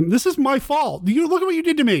here, man? This is my fault. You look at what you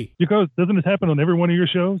did to me. Because doesn't this happen on every one of your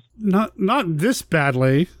shows? Not this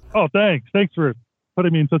badly. Oh, thanks. Thanks for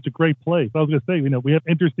putting me in such a great place. I was going to say, you know, we have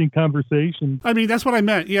interesting conversations. I mean, that's what I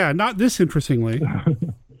meant. Yeah, not this interestingly.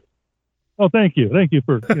 Oh, thank you. Thank you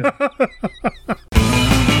for... Yeah.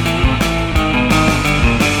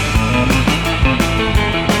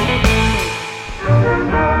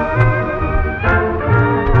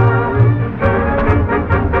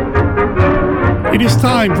 It is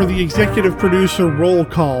time for the executive producer roll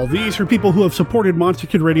call. These are people who have supported Monster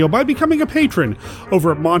Kid Radio by becoming a patron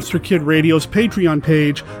over at Monster Kid Radio's Patreon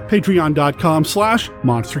page,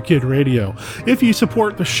 patreon.com/Monster Kid Radio. If you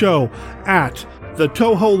support the show at the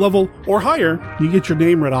Toho level or higher, you get your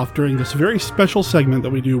name read off during this very special segment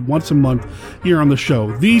that we do once a month here on the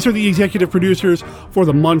show. These are the executive producers for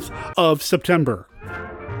the month of September.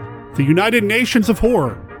 The United Nations of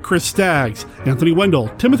Horror, Chris Staggs, Anthony Wendell,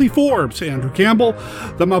 Timothy Forbes, Andrew Campbell,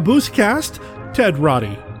 the Mabuse Cast, Ted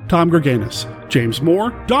Roddy, Tom Gerganis, James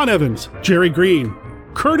Moore, Don Evans, Jerry Green,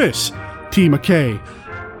 Curtis, T. McKay,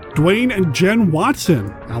 Dwayne and Jen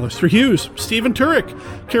Watson, Alistair Hughes, Stephen Turek,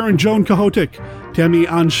 Karen Joan Kahotik, Tammy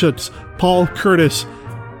Anschutz, Paul Curtis,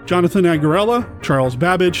 Jonathan Agarella, Charles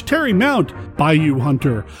Babbage, Terry Mount, Bayou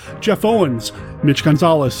Hunter, Jeff Owens, Mitch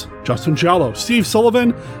Gonzalez, Justin Jallo, Steve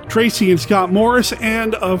Sullivan, Tracy and Scott Morris,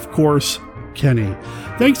 and, of course, Kenny.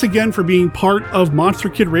 Thanks again for being part of Monster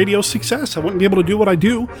Kid Radio's success. I wouldn't be able to do what I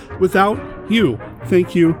do without you.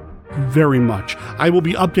 Thank you very much. I will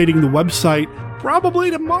be updating the website probably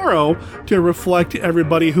tomorrow, to reflect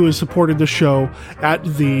everybody who has supported the show at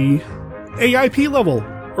the AIP level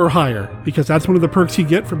or higher, because that's one of the perks you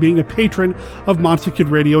get for being a patron of Monster Kid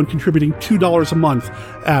Radio and contributing $2 a month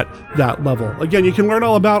at that level. Again, you can learn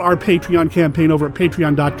all about our Patreon campaign over at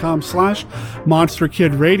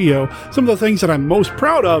patreon.com/MonsterKidRadio. Some of the things that I'm most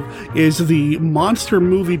proud of is the Monster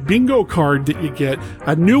Movie Bingo card that you get,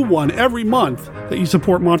 a new one every month that you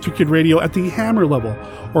support Monster Kid Radio at the Hammer level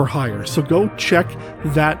or higher. So go check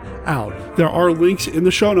that out. There are links in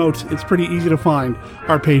the show notes. It's pretty easy to find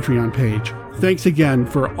our Patreon page. Thanks again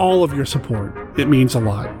for all of your support. It means a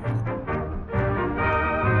lot.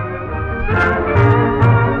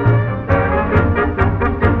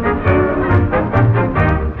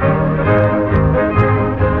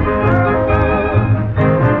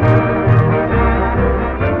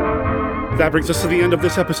 That brings us to the end of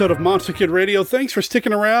this episode of Monster Kid Radio. Thanks for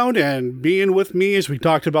sticking around and being with me as we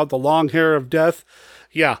talked about the long hair of death.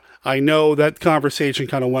 Yeah, I know that conversation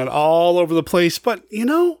kind of went all over the place, but you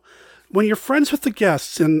know, when you're friends with the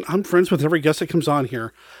guests, and I'm friends with every guest that comes on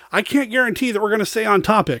here, I can't guarantee that we're going to stay on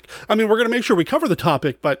topic. I mean, we're going to make sure we cover the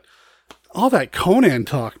topic, but all that Conan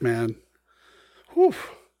talk, man. Whew.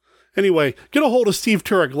 Anyway, get a hold of Steve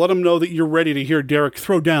Turek. Let him know that you're ready to hear Derek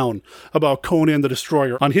throw down about Conan the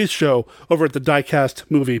Destroyer on his show over at the Diecast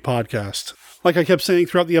Movie Podcast. Like I kept saying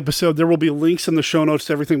throughout the episode, there will be links in the show notes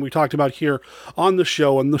to everything we talked about here on the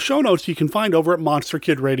show. And the show notes you can find over at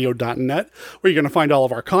monsterkidradio.net, where you're going to find all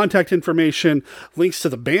of our contact information, links to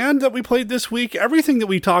the band that we played this week, everything that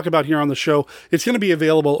we talk about here on the show. It's going to be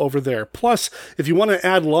available over there. Plus, if you want to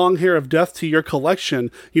add Long Hair of Death to your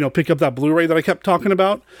collection, you know, pick up that Blu-ray that I kept talking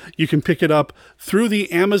about, you can pick it up through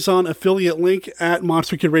the Amazon affiliate link at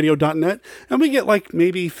monsterkidradio.net. And we get like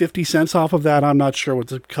maybe 50 cents off of that. I'm not sure what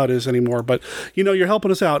the cut is anymore, but you know, you're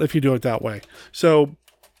helping us out if you do it that way. So,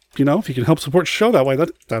 you know, if you can help support the show that way,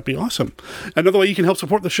 that'd be awesome. Another way you can help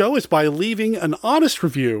support the show is by leaving an honest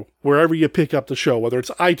review wherever you pick up the show, whether it's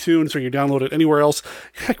iTunes or you download it anywhere else.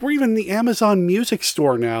 Heck, we're even in the Amazon Music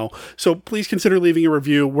Store now. So please consider leaving a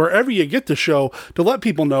review wherever you get the show to let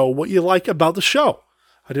people know what you like about the show.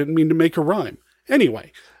 I didn't mean to make a rhyme.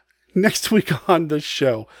 Anyway, next week on the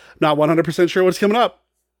show, not 100% sure what's coming up.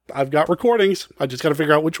 I've got recordings. I just got to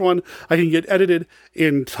figure out which one I can get edited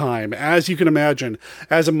in time. As you can imagine,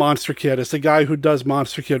 as a Monster Kid, as the guy who does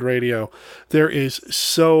Monster Kid Radio, there is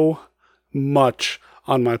so much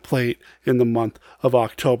on my plate in the month of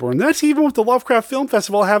October. And that's even with the Lovecraft Film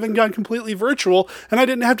Festival having gone completely virtual, and I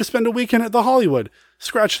didn't have to spend a weekend at the Hollywood.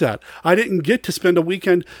 Scratch that. I didn't get to spend a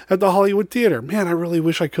weekend at the Hollywood Theater. Man, I really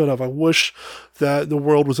wish I could have. I wish that the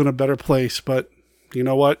world was in a better place, but you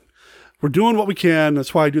know what? We're doing what we can.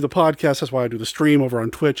 That's why I do the podcast. That's why I do the stream over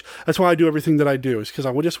on Twitch. That's why I do everything that I do, is because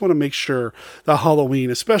I just want to make sure that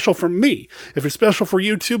Halloween is special for me. If it's special for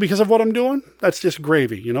you too because of what I'm doing, that's just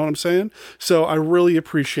gravy. You know what I'm saying? So I really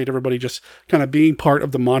appreciate everybody just kind of being part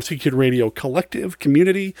of the Monster Kid Radio collective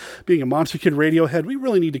community, being a Monster Kid Radio head. We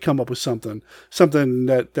really need to come up with something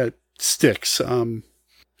that sticks. If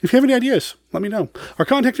you have any ideas, let me know. Our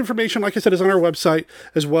contact information, like I said, is on our website,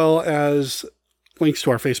 as well as links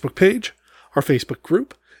to our Facebook page, our Facebook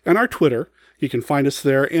group, and our Twitter. You can find us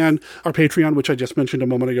there, and our Patreon, which I just mentioned a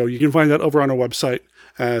moment ago. You can find that over on our website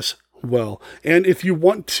as well. And if you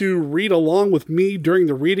want to read along with me during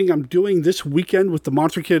the reading I'm doing this weekend with the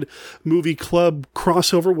Monster Kid Movie Club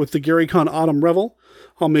crossover with the Gary Con Autumn Revel,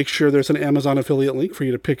 I'll make sure there's an Amazon affiliate link for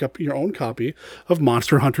you to pick up your own copy of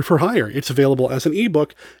Monster Hunter for Hire. It's available as an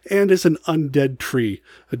ebook and as an Undead Tree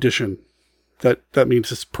edition. That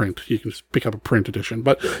means it's print. You can pick up a print edition,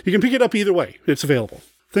 but you can pick it up either way. It's available.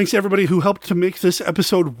 Thanks to everybody who helped to make this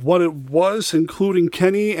episode what it was, including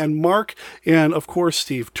Kenny and Mark, and of course,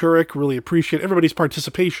 Steve Turek. Really appreciate everybody's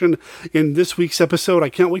participation in this week's episode. I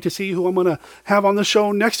can't wait to see who I'm going to have on the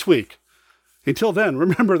show next week. Until then,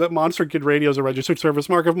 remember that Monster Kid Radio is a registered service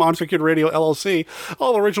mark of Monster Kid Radio, LLC.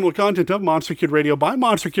 All original content of Monster Kid Radio by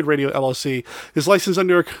Monster Kid Radio, LLC is licensed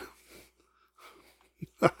under...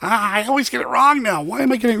 I always get it wrong now. Why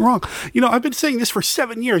am I getting it wrong? You know, I've been saying this for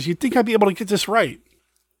 7 years. You'd think I'd be able to get this right.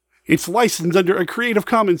 It's licensed under a Creative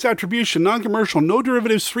Commons Attribution, Non-Commercial, No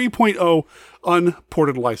Derivatives 3.0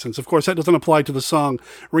 unported license. Of course, that doesn't apply to the song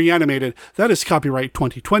Reanimated. That is copyright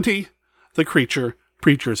 2020, The Creature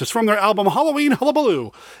Preachers. It's from their album Halloween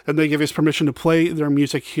Hullabaloo, and they give us permission to play their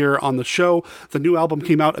music here on the show. The new album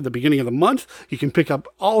came out at the beginning of the month. You can pick up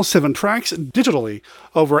all 7 tracks digitally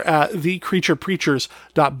over at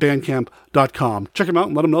thecreaturepreachers.bandcamp.com. Check them out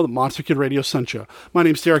and let them know that Monster Kid Radio sent you. My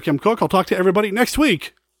name's Derek M. Cook. I'll talk to everybody next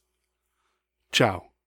week. Ciao.